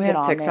 We don't really get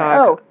on TikTok. There.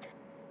 Oh.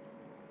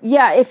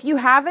 Yeah, if you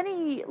have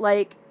any,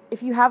 like,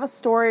 if you have a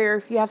story or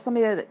if you have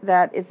somebody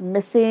that is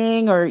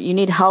missing or you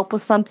need help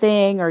with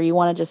something or you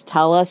want to just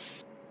tell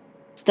us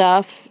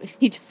stuff, if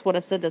you just want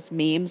to send us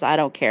memes, I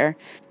don't care.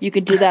 You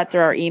could do that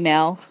through our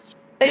email.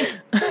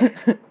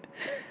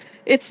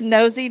 It's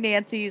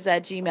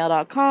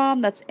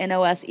noseynancies@gmail.com. That's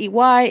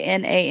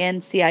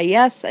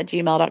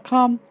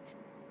NOSEYNANCIES@gmail.com.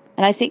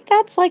 And I think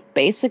that's like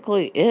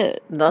basically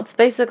it. That's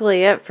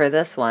basically it for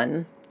this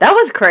one. That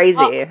was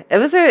crazy. It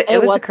was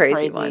a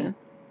crazy one.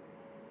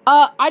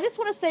 I just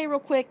want to say real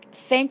quick,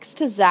 thanks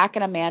to Zach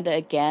and Amanda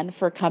again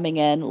for coming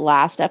in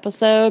last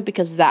episode,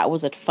 because that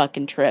was a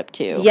fucking trip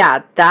too.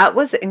 Yeah, that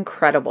was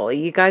incredible.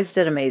 You guys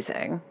did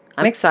amazing.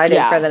 I'm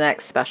excited for the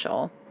next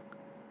special.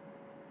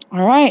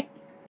 All right.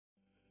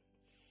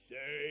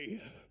 C'est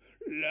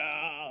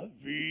la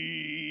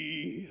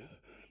vie,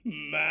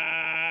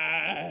 ma